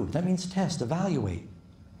to prove. That means test, evaluate.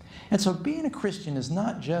 And so being a Christian is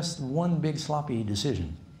not just one big sloppy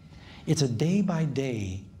decision. It's a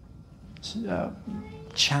day-by-day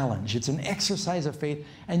challenge. It's an exercise of faith,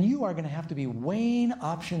 and you are going to have to be weighing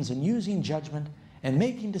options and using judgment and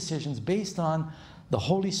making decisions based on the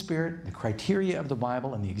Holy Spirit, the criteria of the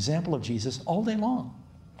Bible, and the example of Jesus all day long.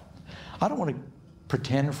 I don't want to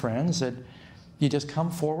pretend, friends, that you just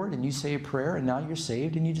come forward and you say a prayer and now you're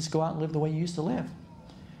saved and you just go out and live the way you used to live.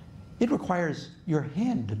 It requires your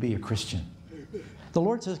hand to be a Christian. The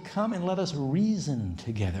Lord says, come and let us reason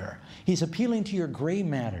together. He's appealing to your gray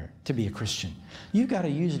matter to be a Christian. You've got to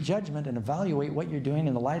use judgment and evaluate what you're doing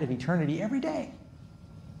in the light of eternity every day.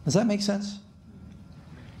 Does that make sense?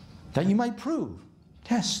 That you might prove,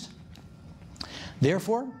 test.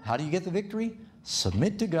 Therefore, how do you get the victory?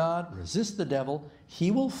 Submit to God, resist the devil, he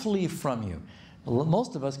will flee from you.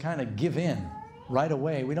 Most of us kind of give in right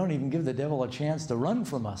away. We don't even give the devil a chance to run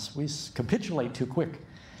from us. We capitulate too quick.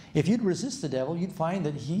 If you'd resist the devil, you'd find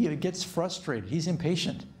that he gets frustrated. He's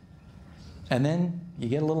impatient. And then you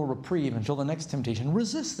get a little reprieve until the next temptation.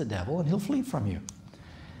 Resist the devil and he'll flee from you.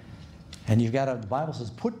 And you've got to, the Bible says,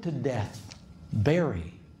 put to death,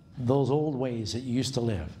 bury those old ways that you used to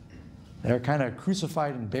live. They're kind of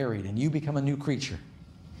crucified and buried, and you become a new creature.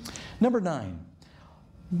 Number 9,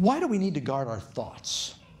 why do we need to guard our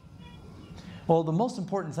thoughts? Well, the most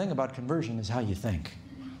important thing about conversion is how you think.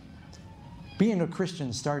 Being a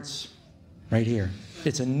Christian starts right here.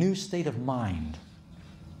 It's a new state of mind.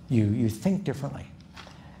 You think differently.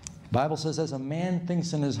 The Bible says, as a man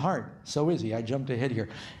thinks in his heart, so is he. I jumped ahead here.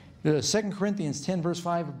 2 Corinthians 10, verse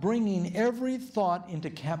 5, bringing every thought into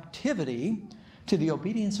captivity to the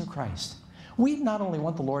obedience of Christ. We not only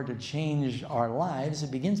want the Lord to change our lives,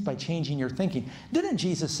 it begins by changing your thinking. Didn't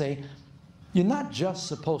Jesus say, you're not just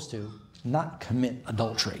supposed to not commit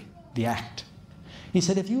adultery, the act. He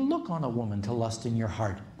said, if you look on a woman to lust in your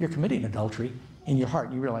heart, you're committing adultery in your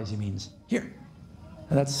heart. You realize he means here.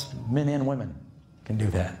 And that's men and women can do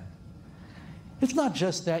that. It's not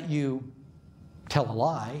just that you tell a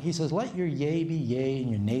lie. He says, let your yea be yea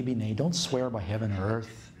and your nay be nay. Don't swear by heaven or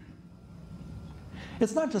earth.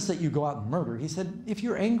 It's not just that you go out and murder. He said, if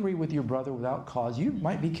you're angry with your brother without cause, you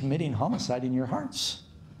might be committing homicide in your hearts.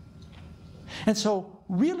 And so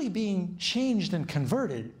really being changed and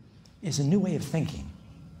converted is a new way of thinking.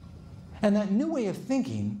 And that new way of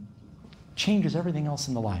thinking changes everything else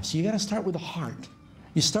in the life. So you got to start with the heart.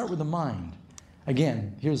 You start with the mind.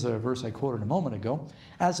 Again, here's a verse I quoted a moment ago.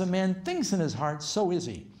 As a man thinks in his heart, so is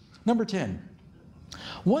he. Number 10.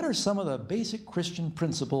 What are some of the basic Christian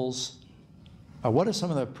principles, what are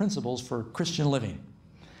some of the principles for Christian living?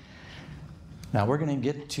 Now we're going to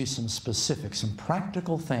get to some specifics, some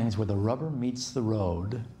practical things where the rubber meets the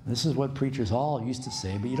road. This is what preachers all used to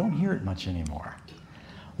say, but you don't hear it much anymore.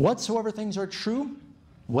 Whatsoever things are true,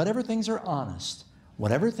 whatever things are honest,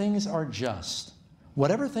 whatever things are just,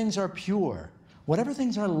 whatever things are pure, whatever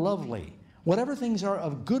things are lovely, whatever things are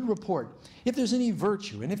of good report, if there's any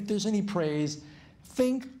virtue and if there's any praise,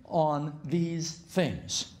 think on these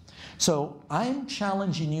things. So I'm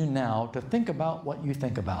challenging you now to think about what you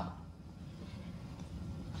think about.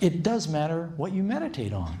 It does matter what you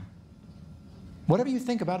meditate on. Whatever you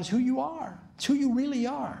think about is who you are. It's who you really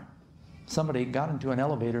are. Somebody got into an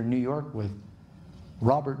elevator in New York with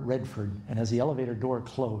Robert Redford, and as the elevator door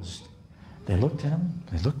closed, they looked at him,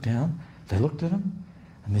 they looked down, they looked at him,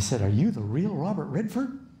 and they said, are you the real Robert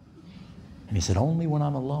Redford? And he said, only when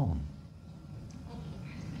I'm alone.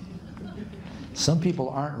 Some people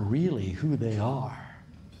aren't really who they are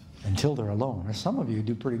until they're alone. Or some of you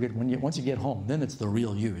do pretty good once you get home. Then it's the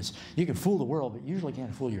real you. You can fool the world, but you usually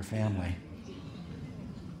can't fool your family.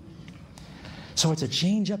 So it's a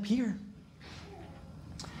change up here.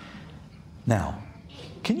 Now,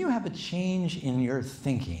 can you have a change in your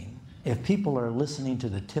thinking if people are listening to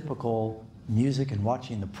the typical music and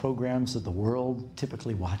watching the programs that the world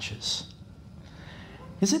typically watches?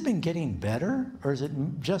 Has it been getting better, or is it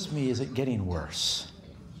just me? Is it getting worse?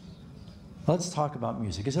 Let's talk about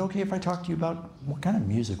music. Is it okay if I talk to you about what kind of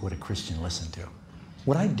music would a Christian listen to?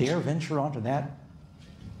 Would I dare venture onto that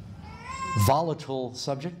volatile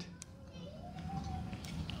subject?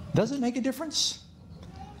 Does it make a difference?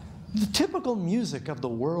 The typical music of the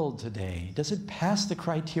world today, does it pass the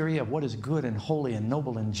criteria of what is good and holy and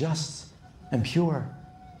noble and just and pure?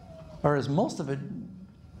 Or is most of it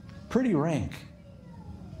pretty rank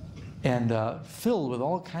and filled with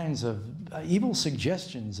all kinds of evil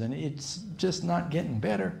suggestions, and it's just not getting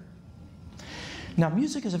better? Now,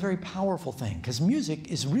 music is a very powerful thing, because music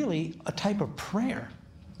is really a type of prayer.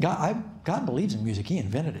 God believes in music. He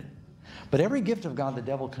invented it. But every gift of God the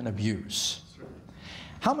devil can abuse.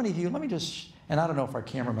 How many of you, let me just, and I don't know if our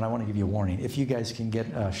cameraman, I want to give you a warning, if you guys can get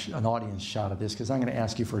an audience shot of this, because I'm going to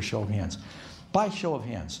ask you for a show of hands. By show of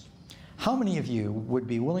hands, how many of you would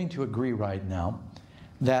be willing to agree right now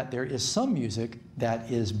that there is some music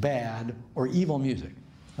that is bad or evil music?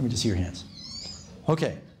 Let me just see your hands.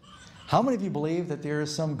 Okay. How many of you believe that there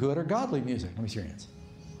is some good or godly music? Let me see your hands.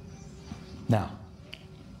 Now,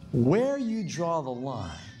 where you draw the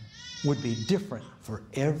line would be different for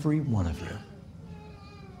every one of you.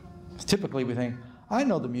 Typically we think, I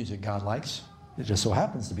know the music God likes. It just so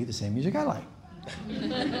happens to be the same music I like.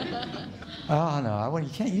 Oh, no, you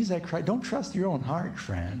can't use that. Don't trust your own heart,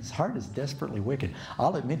 friends. Heart is desperately wicked.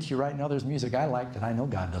 I'll admit to you right now, there's music I like that I know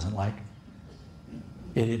God doesn't like.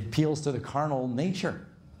 It appeals to the carnal nature.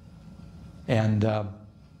 And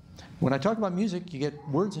when I talk about music, you get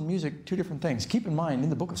words and music, two different things. Keep in mind, in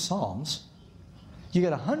the book of Psalms, you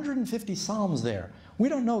get 150 Psalms there. We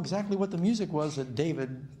don't know exactly what the music was that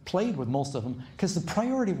David played with most of them, because the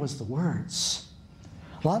priority was the words.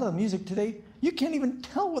 A lot of the music today, you can't even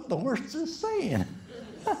tell what the words are saying.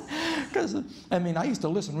 Because, I mean, I used to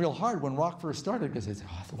listen real hard when rock first started, because they said,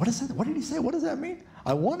 oh, what is that? What did he say? What does that mean?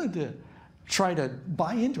 I wanted to try to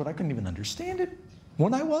buy into it. I couldn't even understand it.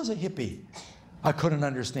 When I was a hippie, I couldn't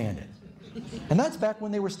understand it. And that's back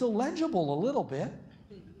when they were still legible a little bit.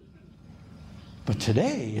 But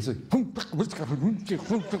today, it's like,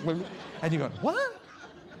 and you go, what?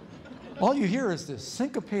 All you hear is this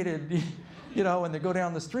syncopated, you know, when they go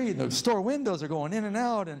down the street, and the store windows are going in and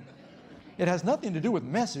out, and it has nothing to do with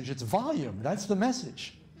message, it's volume. That's the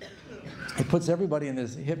message. It puts everybody in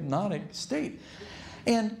this hypnotic state.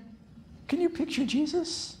 And can you picture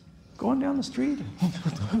Jesus going down the street?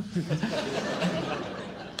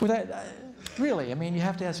 With that, really, I mean, you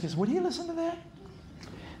have to ask yourself, would he listen to that?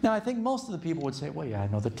 Now, I think most of the people would say, well, yeah, I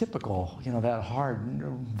know the typical, you know, that hard,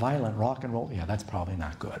 violent rock and roll, yeah, that's probably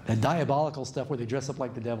not good. That diabolical stuff where they dress up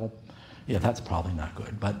like the devil, yeah, that's probably not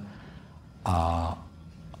good. But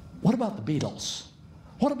what about the Beatles?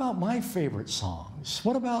 What about my favorite songs?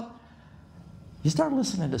 What about, you start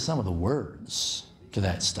listening to some of the words to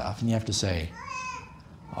that stuff, and you have to say,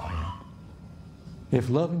 oh, yeah. If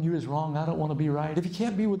loving you is wrong, I don't want to be right. If you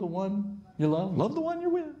can't be with the one you love, love the one you're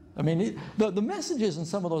with. I mean, the messages in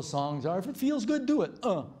some of those songs are, if it feels good, do it.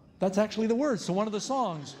 That's actually the words to one of the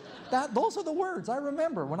songs. Those are the words. I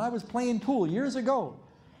remember when I was playing pool years ago.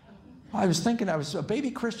 I was thinking, I was a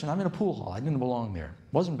baby Christian. I'm in a pool hall. I didn't belong there.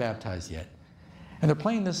 Wasn't baptized yet. And they're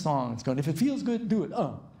playing this song. It's going, if it feels good, do it.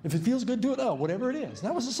 If it feels good, do it. Whatever it is. And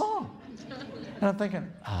that was the song. And I'm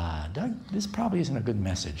thinking, Doug, this probably isn't a good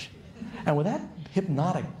message. And with that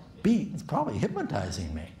hypnotic beat, it's probably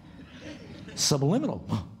hypnotizing me. Subliminal.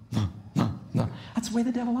 No. That's the way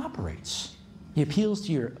the devil operates. He appeals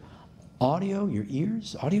to your audio, your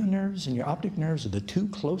ears, audio nerves, and your optic nerves are the two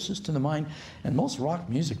closest to the mind. And most rock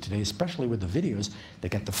music today, especially with the videos, they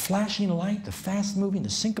got the flashing light, the fast moving, the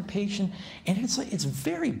syncopation, and it's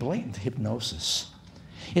very blatant hypnosis.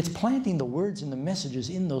 It's planting the words and the messages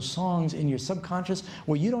in those songs in your subconscious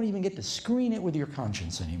where you don't even get to screen it with your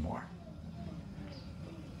conscience anymore.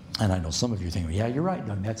 And I know some of you think, yeah, you're right,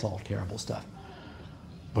 Doug, that's all terrible stuff.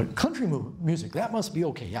 But country music, that must be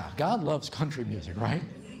okay. Yeah, God loves country music, right?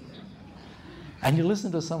 And you listen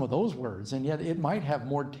to some of those words, and yet it might have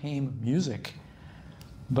more tame music.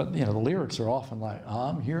 But, you know, the lyrics are often like,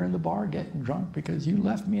 I'm here in the bar getting drunk because you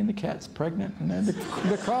left me and the cat's pregnant, and then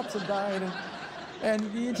the crops have died. And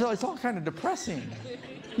it's all kind of depressing.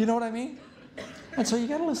 You know what I mean? And so you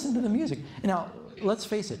got to listen to the music. Now, let's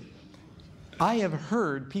face it. I have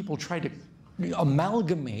heard people try to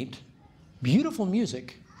amalgamate beautiful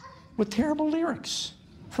music with terrible lyrics.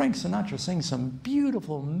 Frank Sinatra sings some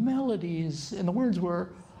beautiful melodies, and the words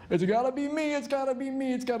were, it's gotta be me, it's gotta be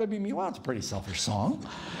me, it's gotta be me. Well, it's a pretty selfish song.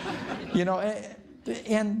 You know,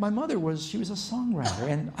 and my mother she was a songwriter,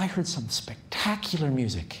 and I heard some spectacular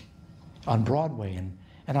music on Broadway,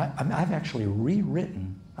 and I've actually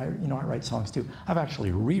rewritten, I write songs too, I've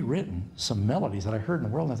actually rewritten some melodies that I heard in the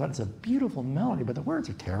world, and I thought it's a beautiful melody, but the words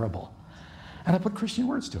are terrible. And I put Christian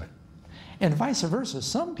words to it. And vice versa,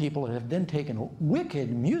 some people have then taken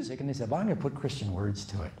wicked music and they said, well, I'm going to put Christian words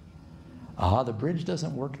to it. The bridge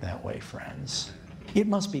doesn't work that way, friends. It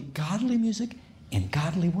must be godly music and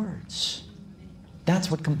godly words. That's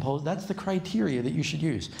the criteria that you should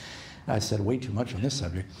use. I said way too much on this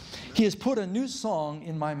subject. He has put a new song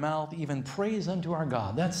in my mouth, even praise unto our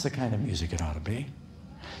God. That's the kind of music it ought to be.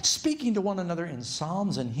 Speaking to one another in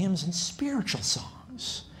psalms and hymns and spiritual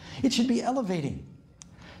songs. It should be elevating.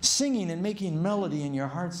 Singing and making melody in your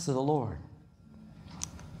hearts to the Lord.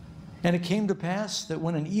 And it came to pass that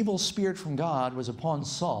when an evil spirit from God was upon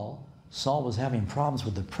Saul was having problems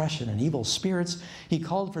with depression and evil spirits, he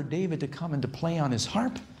called for David to come and to play on his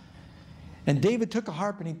harp. And David took a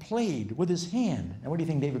harp and he played with his hand. And what do you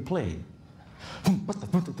think David played?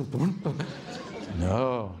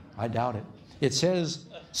 No, I doubt it. It says,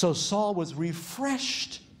 so Saul was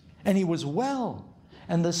refreshed and he was well.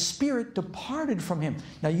 And the spirit departed from him.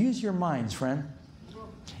 Now use your minds, friend.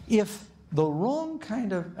 If the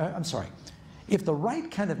if the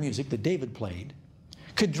right kind of music that David played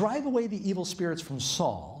could drive away the evil spirits from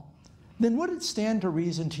Saul, then would it stand to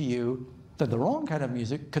reason to you that the wrong kind of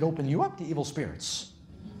music could open you up to evil spirits?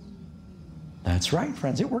 That's right,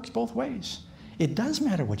 friends. It works both ways. It does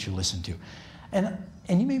matter what you listen to. And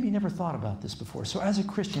you maybe never thought about this before. So as a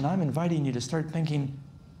Christian, I'm inviting you to start thinking,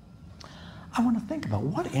 I want to think about,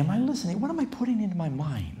 what am I listening? What am I putting into my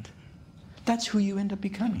mind? That's who you end up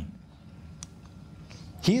becoming.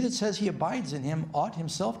 He that says he abides in him ought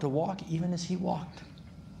himself to walk even as he walked.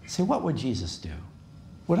 Say, what would Jesus do?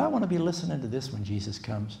 Would I want to be listening to this when Jesus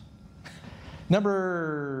comes? No,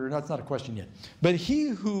 it's not a question yet. But he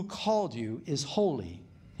who called you is holy.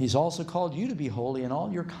 He's also called you to be holy in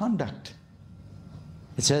all your conduct.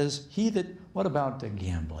 It says, what about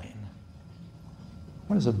gambling?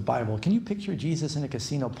 What is the Bible? Can you picture Jesus in a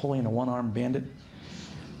casino pulling a one-armed bandit?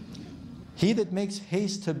 He that makes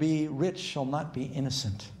haste to be rich shall not be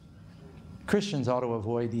innocent. Christians ought to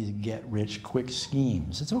avoid these get-rich-quick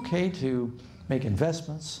schemes. It's okay to make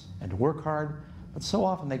investments and to work hard, but so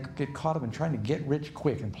often they get caught up in trying to get rich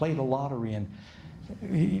quick and play the lottery, and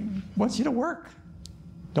he wants you to work.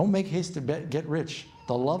 Don't make haste to get rich.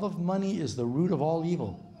 The love of money is the root of all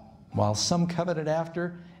evil. While some covet it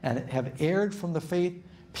after and have erred from the faith,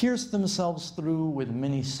 pierce themselves through with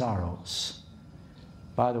many sorrows.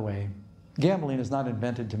 By the way, gambling is not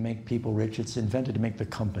invented to make people rich. It's invented to make the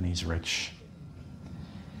companies rich.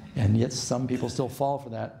 And yet some people still fall for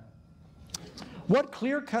that. What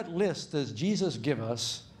clear-cut list does Jesus give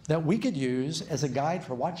us that we could use as a guide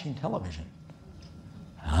for watching television?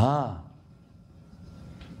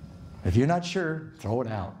 If you're not sure, throw it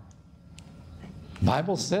out. The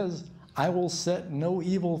Bible says, I will set no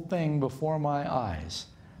evil thing before my eyes.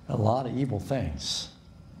 A lot of evil things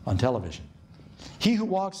on television. He who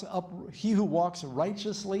walks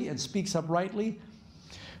righteously and speaks uprightly,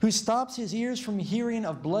 who stops his ears from hearing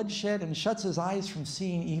of bloodshed and shuts his eyes from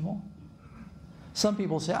seeing evil. Some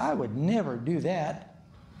people say, I would never do that.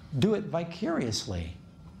 Do it vicariously.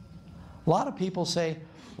 A lot of people say,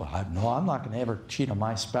 well, no, I'm not going to ever cheat on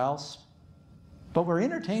my spouse. But we're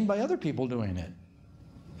entertained by other people doing it.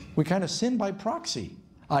 We kind of sin by proxy.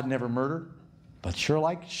 I'd never murder, but sure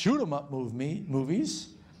like shoot-'em-up movies.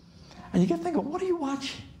 And you get to think, what are you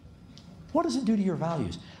watching? What does it do to your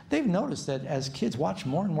values? They've noticed that as kids watch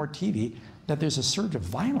more and more TV, that there's a surge of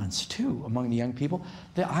violence too among the young people.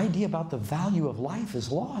 The idea about the value of life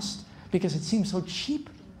is lost because it seems so cheap.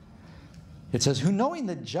 It says, who knowing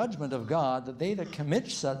the judgment of God, that they that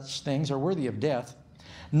commit such things are worthy of death,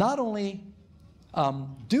 not only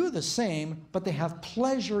do the same, but they have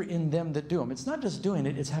pleasure in them that do them. It's not just doing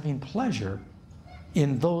it, it's having pleasure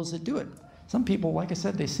in those that do it. Some people, like I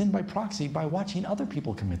said, they sin by proxy by watching other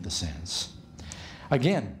people commit the sins.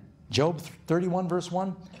 Again, Job 31 verse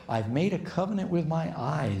 1, I've made a covenant with my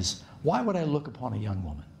eyes. Why would I look upon a young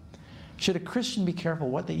woman? Should a Christian be careful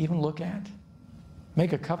what they even look at?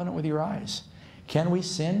 Make a covenant with your eyes. Can we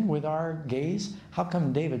sin with our gaze? How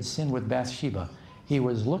come David sinned with Bathsheba? He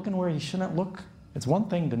was looking where he shouldn't look. It's one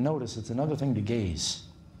thing to notice, it's another thing to gaze.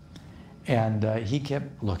 And he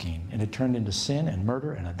kept looking, and it turned into sin and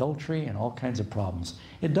murder and adultery and all kinds of problems.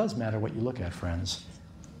 It does matter what you look at, friends.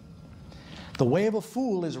 The way of a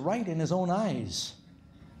fool is right in his own eyes,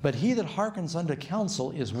 but he that hearkens unto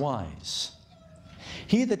counsel is wise.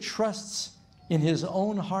 He that trusts in his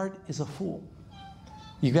own heart is a fool.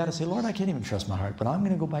 You've got to say, Lord, I can't even trust my heart, but I'm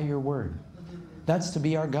going to go by your word. That's to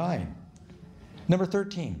be our guide. Number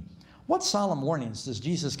 13, what solemn warnings does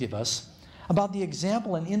Jesus give us about the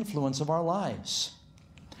example and influence of our lives?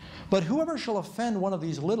 But whoever shall offend one of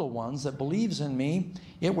these little ones that believes in me,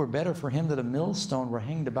 it were better for him that a millstone were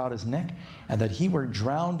hanged about his neck, and that he were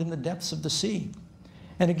drowned in the depths of the sea.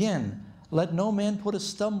 And again, let no man put a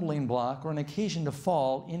stumbling block or an occasion to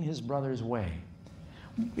fall in his brother's way.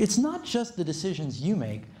 It's not just the decisions you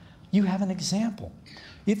make. You have an example.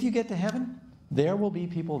 If you get to heaven, there will be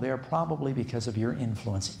people there probably because of your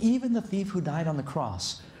influence. Even the thief who died on the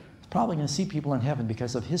cross is probably going to see people in heaven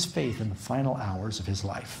because of his faith in the final hours of his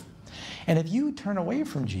life. And if you turn away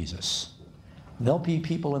from Jesus, there'll be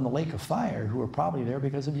people in the lake of fire who are probably there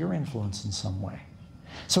because of your influence in some way.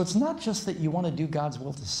 So it's not just that you want to do God's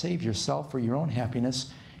will to save yourself for your own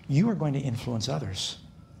happiness. You are going to influence others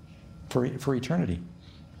for eternity.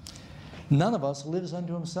 None of us lives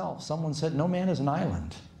unto himself. Someone said, no man is an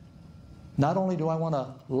island. Not only do I want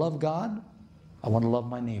to love God, I want to love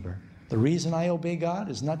my neighbor. The reason I obey God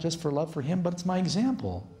is not just for love for him, but it's my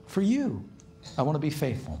example for you. I want to be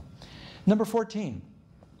faithful. Number 14,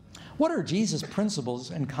 what are Jesus'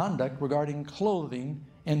 principles and conduct regarding clothing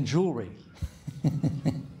and jewelry?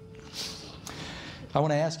 I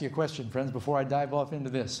want to ask you a question, friends, before I dive off into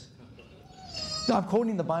this. Now, I'm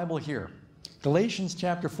quoting the Bible here. Galatians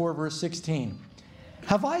chapter 4, verse 16.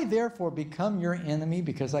 Have I therefore become your enemy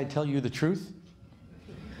because I tell you the truth?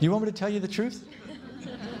 You want me to tell you the truth?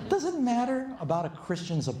 Doesn't matter about a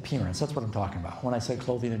Christian's appearance. That's what I'm talking about. When I say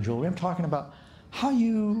clothing and jewelry, I'm talking about how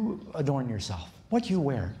you adorn yourself, what you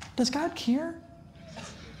wear. Does God care?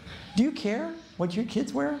 Do you care what your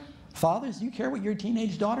kids wear? Fathers, do you care what your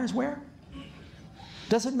teenage daughters wear?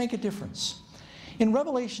 Does it make a difference? In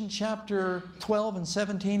Revelation chapter 12 and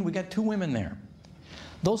 17, we got two women there.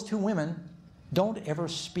 Those two women don't ever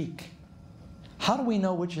speak. How do we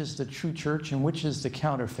know which is the true church and which is the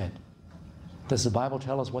counterfeit? Does the Bible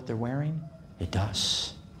tell us what they're wearing? It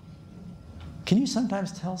does. Can you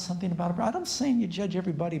sometimes tell something about a... I'm not saying you judge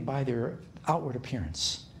everybody by their outward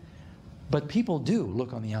appearance, but people do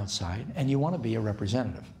look on the outside, and you want to be a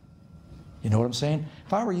representative. You know what I'm saying?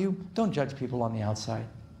 If I were you, don't judge people on the outside.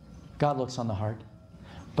 God looks on the heart.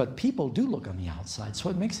 But people do look on the outside, so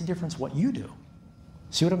it makes a difference what you do.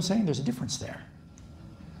 See what I'm saying? There's a difference there.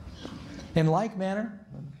 In like manner,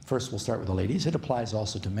 first we'll start with the ladies. It applies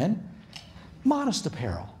also to men. Modest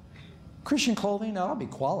apparel. Christian clothing ought to be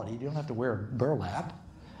quality. You don't have to wear burlap.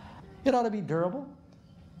 It ought to be durable.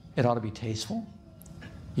 It ought to be tasteful.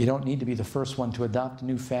 You don't need to be the first one to adopt a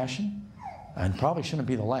new fashion, and probably shouldn't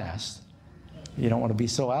be the last. You don't want to be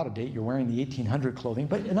so out of date you're wearing the 1800 clothing.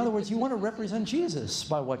 But in other words, you want to represent Jesus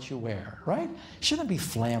by what you wear, right? You shouldn't be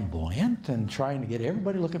flamboyant and trying to get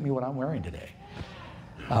everybody to look at me what I'm wearing today.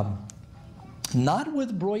 Not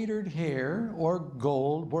with broidered hair or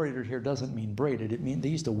gold. Broidered hair doesn't mean braided. It means they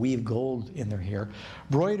used to weave gold in their hair.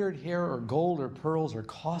 Broidered hair or gold or pearls or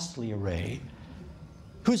costly array.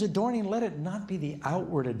 Whose adorning, let it not be the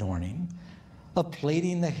outward adorning of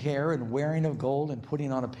plaiting the hair and wearing of gold and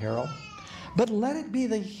putting on apparel, but let it be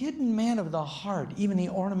the hidden man of the heart, even the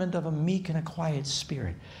ornament of a meek and a quiet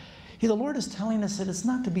spirit. The Lord is telling us that it's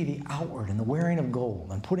not to be the outward and the wearing of gold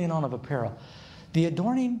and putting on of apparel. The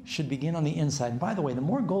adorning should begin on the inside. And by the way, the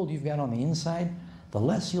more gold you've got on the inside, the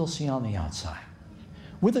less you'll see on the outside.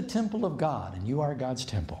 We're the temple of God, and you are God's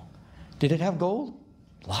temple. Did it have gold?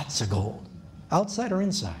 Lots of gold. Outside or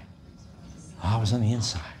inside? Oh, it was on the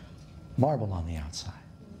inside. Marble on the outside.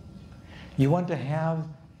 You want to have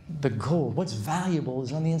the gold. What's valuable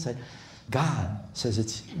is on the inside. God says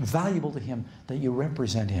it's valuable to Him that you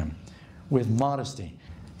represent Him with modesty.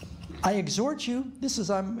 I exhort you, this is,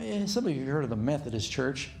 some of you have heard of the Methodist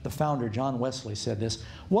Church. The founder, John Wesley, said this.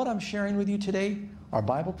 What I'm sharing with you today are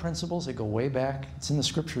Bible principles that go way back. It's in the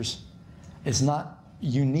Scriptures. It's not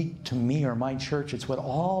unique to me or my church. It's what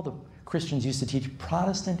all the Christians used to teach,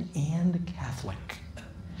 Protestant and Catholic.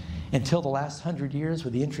 Until the last 100 years,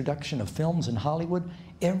 with the introduction of films in Hollywood,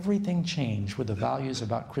 everything changed with the values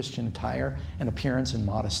about Christian attire and appearance and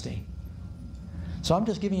modesty. So I'm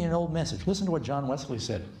just giving you an old message. Listen to what John Wesley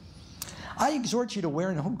said. I exhort you to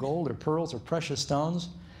wear no gold or pearls or precious stones.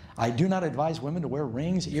 I do not advise women to wear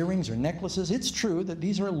rings, earrings, or necklaces. It's true that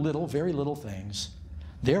these are little, very little things.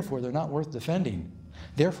 Therefore, they're not worth defending.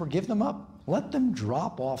 Therefore, give them up. Let them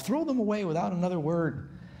drop off. Throw them away without another word.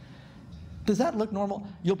 Does that look normal?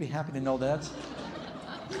 You'll be happy to know that's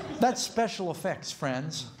special effects,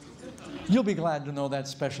 friends. You'll be glad to know that's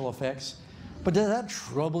special effects. But does that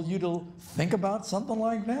trouble you to think about something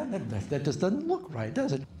like that? That just doesn't look right,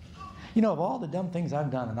 does it? You know, of all the dumb things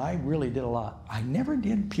I've done, and I really did a lot, I never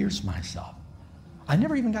did pierce myself. I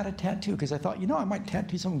never even got a tattoo because I thought, you know, I might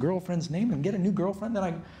tattoo some girlfriend's name and get a new girlfriend that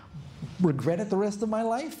I regret it the rest of my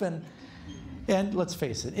life. And let's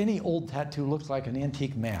face it, any old tattoo looks like an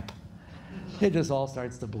antique map. It just all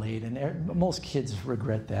starts to bleed, and most kids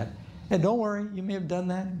regret that. And don't worry, you may have done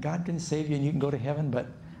that. God can save you and you can go to heaven, but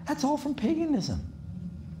that's all from paganism.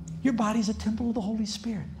 Your body's a temple of the Holy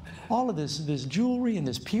Spirit. All of this jewelry and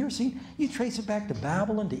this piercing, you trace it back to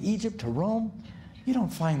Babylon, to Egypt, to Rome. You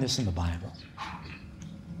don't find this in the Bible.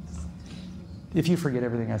 If you forget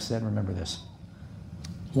everything I've said, remember this.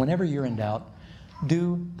 Whenever you're in doubt,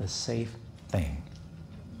 do the safe thing.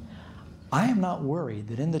 I am not worried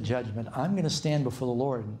that in the judgment, I'm going to stand before the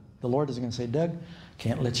Lord. And the Lord is going to say, Doug,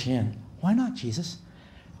 can't let you in. Why not, Jesus?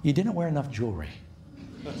 You didn't wear enough jewelry.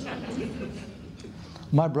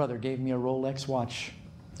 My brother gave me a Rolex watch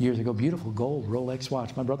years ago, beautiful gold Rolex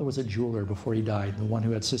watch. My brother was a jeweler before he died, the one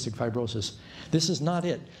who had cystic fibrosis. This is not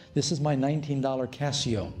it. This is my $19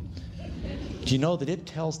 Casio. Do you know that it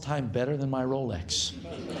tells time better than my Rolex?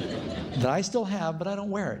 That I still have, but I don't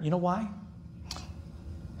wear it. You know why?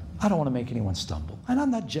 I don't want to make anyone stumble. And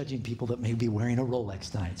I'm not judging people that may be wearing a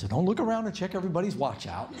Rolex tonight, so don't look around and check everybody's watch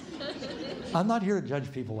out. I'm not here to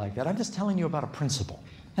judge people like that. I'm just telling you about a principle.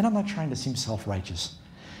 And I'm not trying to seem self-righteous.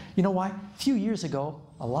 You know why? A few years ago,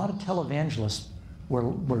 a lot of televangelists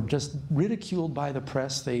were just ridiculed by the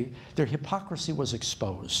press. Their hypocrisy was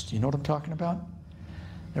exposed. You know what I'm talking about?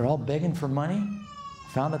 They're all begging for money,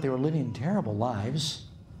 found that they were living terrible lives,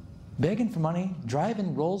 begging for money,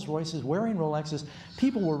 driving Rolls Royces, wearing Rolexes.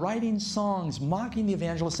 People were writing songs, mocking the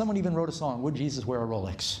evangelists. Someone even wrote a song, Would Jesus Wear a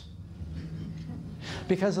Rolex?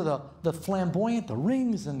 Because of the flamboyant, the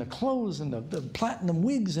rings and the clothes and the platinum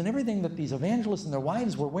wigs and everything that these evangelists and their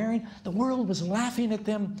wives were wearing, the world was laughing at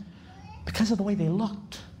them because of the way they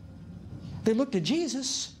looked. They looked at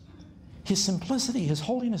Jesus, his simplicity, his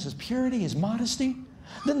holiness, his purity, his modesty.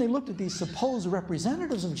 Then they looked at these supposed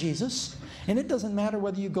representatives of Jesus, and it doesn't matter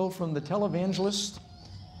whether you go from the televangelist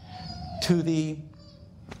to the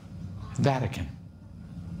Vatican.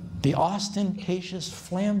 The ostentatious,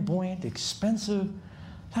 flamboyant, expensive,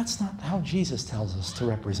 that's not how Jesus tells us to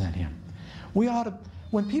represent him. We ought to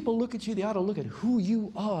when people look at you, they ought to look at who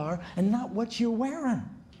you are and not what you're wearing.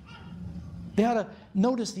 They ought to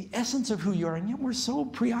notice the essence of who you are, and yet we're so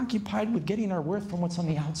preoccupied with getting our worth from what's on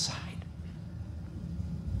the outside.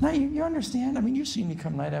 Now, you understand? I mean, you've seen me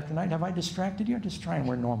come night after night. Have I distracted you? I just try and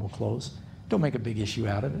wear normal clothes. Don't make a big issue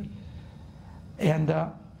out of it.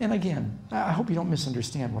 And again, I hope you don't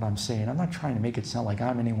misunderstand what I'm saying. I'm not trying to make it sound like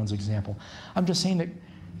I'm anyone's example. I'm just saying that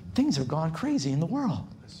things have gone crazy in the world,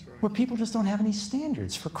 where people just don't have any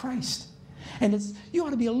standards for Christ. And you ought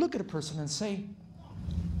to be able to look at a person and say,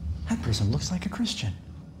 that person looks like a Christian.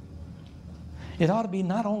 It ought to be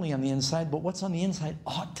not only on the inside, but what's on the inside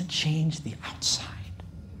ought to change the outside.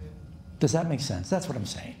 Does that make sense? That's what I'm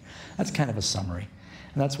saying. That's kind of a summary.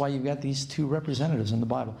 And that's why you've got these two representatives in the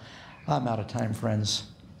Bible. I'm out of time, friends.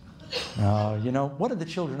 You know, what did the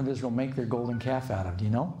children of Israel make their golden calf out of? Do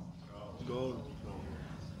you know? Gold.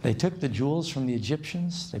 They took the jewels from the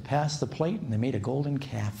Egyptians, they passed the plate, and they made a golden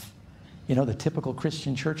calf. You know, the typical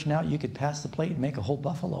Christian church now, you could pass the plate and make a whole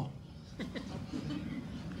buffalo.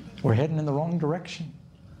 We're heading in the wrong direction.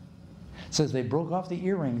 It says they broke off the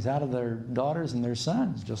earrings out of their daughters and their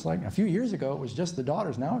sons, just like a few years ago it was just the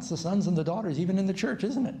daughters. Now it's the sons and the daughters, even in the church,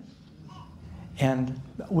 isn't it? And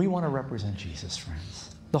we want to represent Jesus,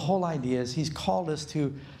 friends. The whole idea is he's called us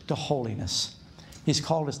to holiness. He's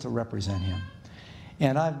called us to represent him.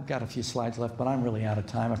 And I've got a few slides left, but I'm really out of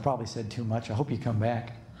time. I've probably said too much. I hope you come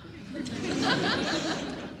back.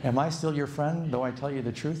 Am I still your friend, though I tell you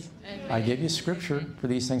the truth? I give you scripture for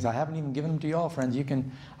these things. I haven't even given them to you all, friends.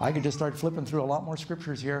 I could just start flipping through a lot more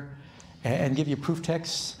scriptures here and give you proof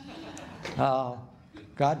texts.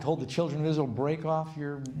 God told the children of Israel, break off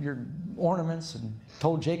your ornaments, and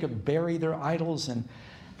told Jacob, bury their idols. And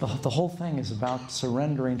the whole thing is about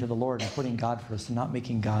surrendering to the Lord and putting God first and not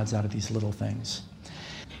making gods out of these little things.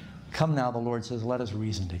 Come now, the Lord says, let us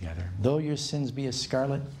reason together. Though your sins be as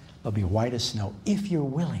scarlet, they'll be white as snow, if you're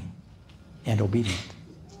willing and obedient.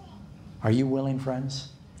 Are you willing,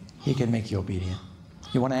 friends? He can make you obedient.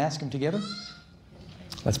 You want to ask him together?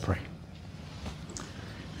 Let's pray.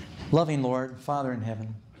 Loving Lord, Father in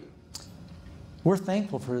heaven, we're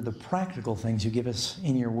thankful for the practical things you give us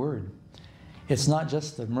in your word. It's not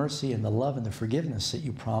just the mercy and the love and the forgiveness that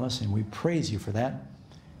you promise, and we praise you for that.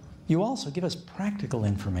 You also give us practical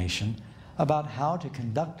information about how to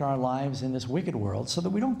conduct our lives in this wicked world so that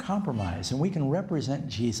we don't compromise and we can represent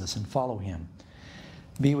Jesus and follow him.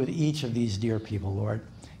 Be with each of these dear people, Lord.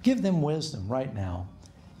 Give them wisdom right now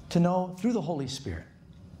to know through the Holy Spirit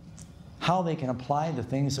how they can apply the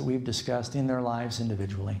things that we've discussed in their lives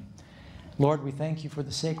individually. Lord, we thank you for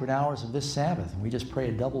the sacred hours of this Sabbath, and we just pray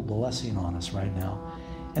a double blessing on us right now.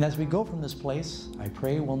 And as we go from this place, I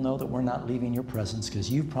pray we'll know that we're not leaving your presence, because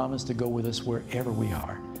you've promised to go with us wherever we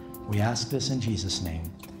are. We ask this in Jesus' name.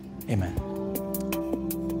 Amen.